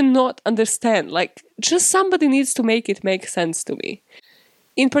just cannot understand. Like, just somebody needs to make it make sense to me.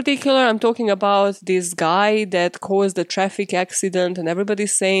 In particular, I'm talking about this guy that caused a traffic accident, and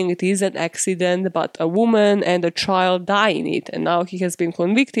everybody's saying it is an accident, but a woman and a child die in it, and now he has been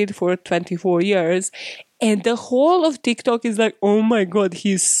convicted for 24 years. And the whole of TikTok is like, oh my god,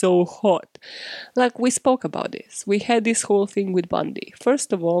 he's so hot. Like, we spoke about this. We had this whole thing with Bundy.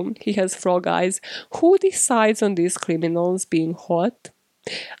 First of all, he has frog eyes. Who decides on these criminals being hot?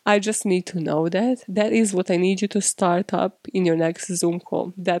 I just need to know that. That is what I need you to start up in your next Zoom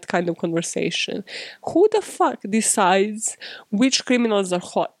call. That kind of conversation. Who the fuck decides which criminals are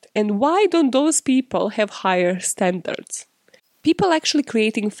hot? And why don't those people have higher standards? People actually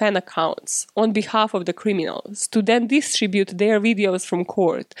creating fan accounts on behalf of the criminals to then distribute their videos from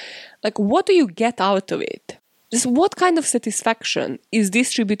court. Like, what do you get out of it? Just what kind of satisfaction is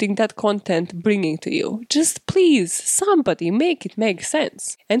distributing that content bringing to you? Just please, somebody make it make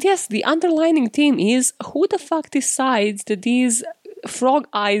sense. And yes, the underlining theme is, who the fuck decides that these frog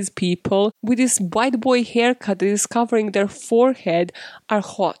eyes people with this white boy haircut that is covering their forehead are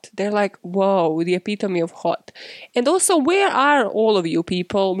hot? They're like, whoa, the epitome of hot. And also, where are all of you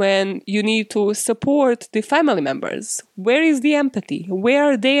people when you need to support the family members? Where is the empathy?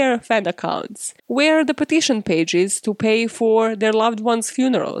 Where are their fan accounts? Where are the petition pages to pay for their loved ones'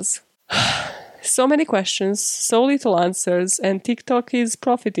 funerals? So many questions, so little answers, and TikTok is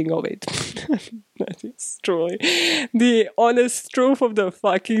profiting of it. That is truly the honest truth of the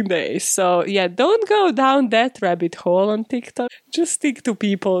fucking day. So yeah, don't go down that rabbit hole on TikTok. Just stick to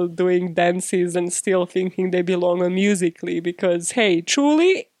people doing dances and still thinking they belong on Musical.ly, because hey,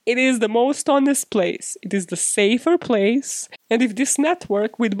 truly, it is the most honest place. It is the safer place. And if this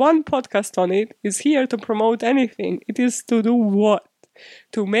network with one podcast on it is here to promote anything, it is to do what?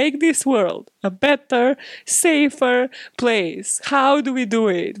 To make this world a better, safer place. How do we do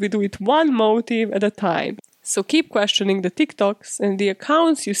it? We do it one motive at a time. So keep questioning the TikToks and the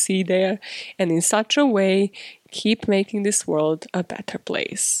accounts you see there, and in such a way, keep making this world a better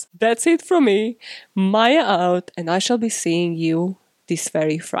place. That's it from me. Maya out, and I shall be seeing you this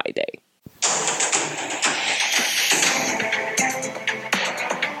very Friday.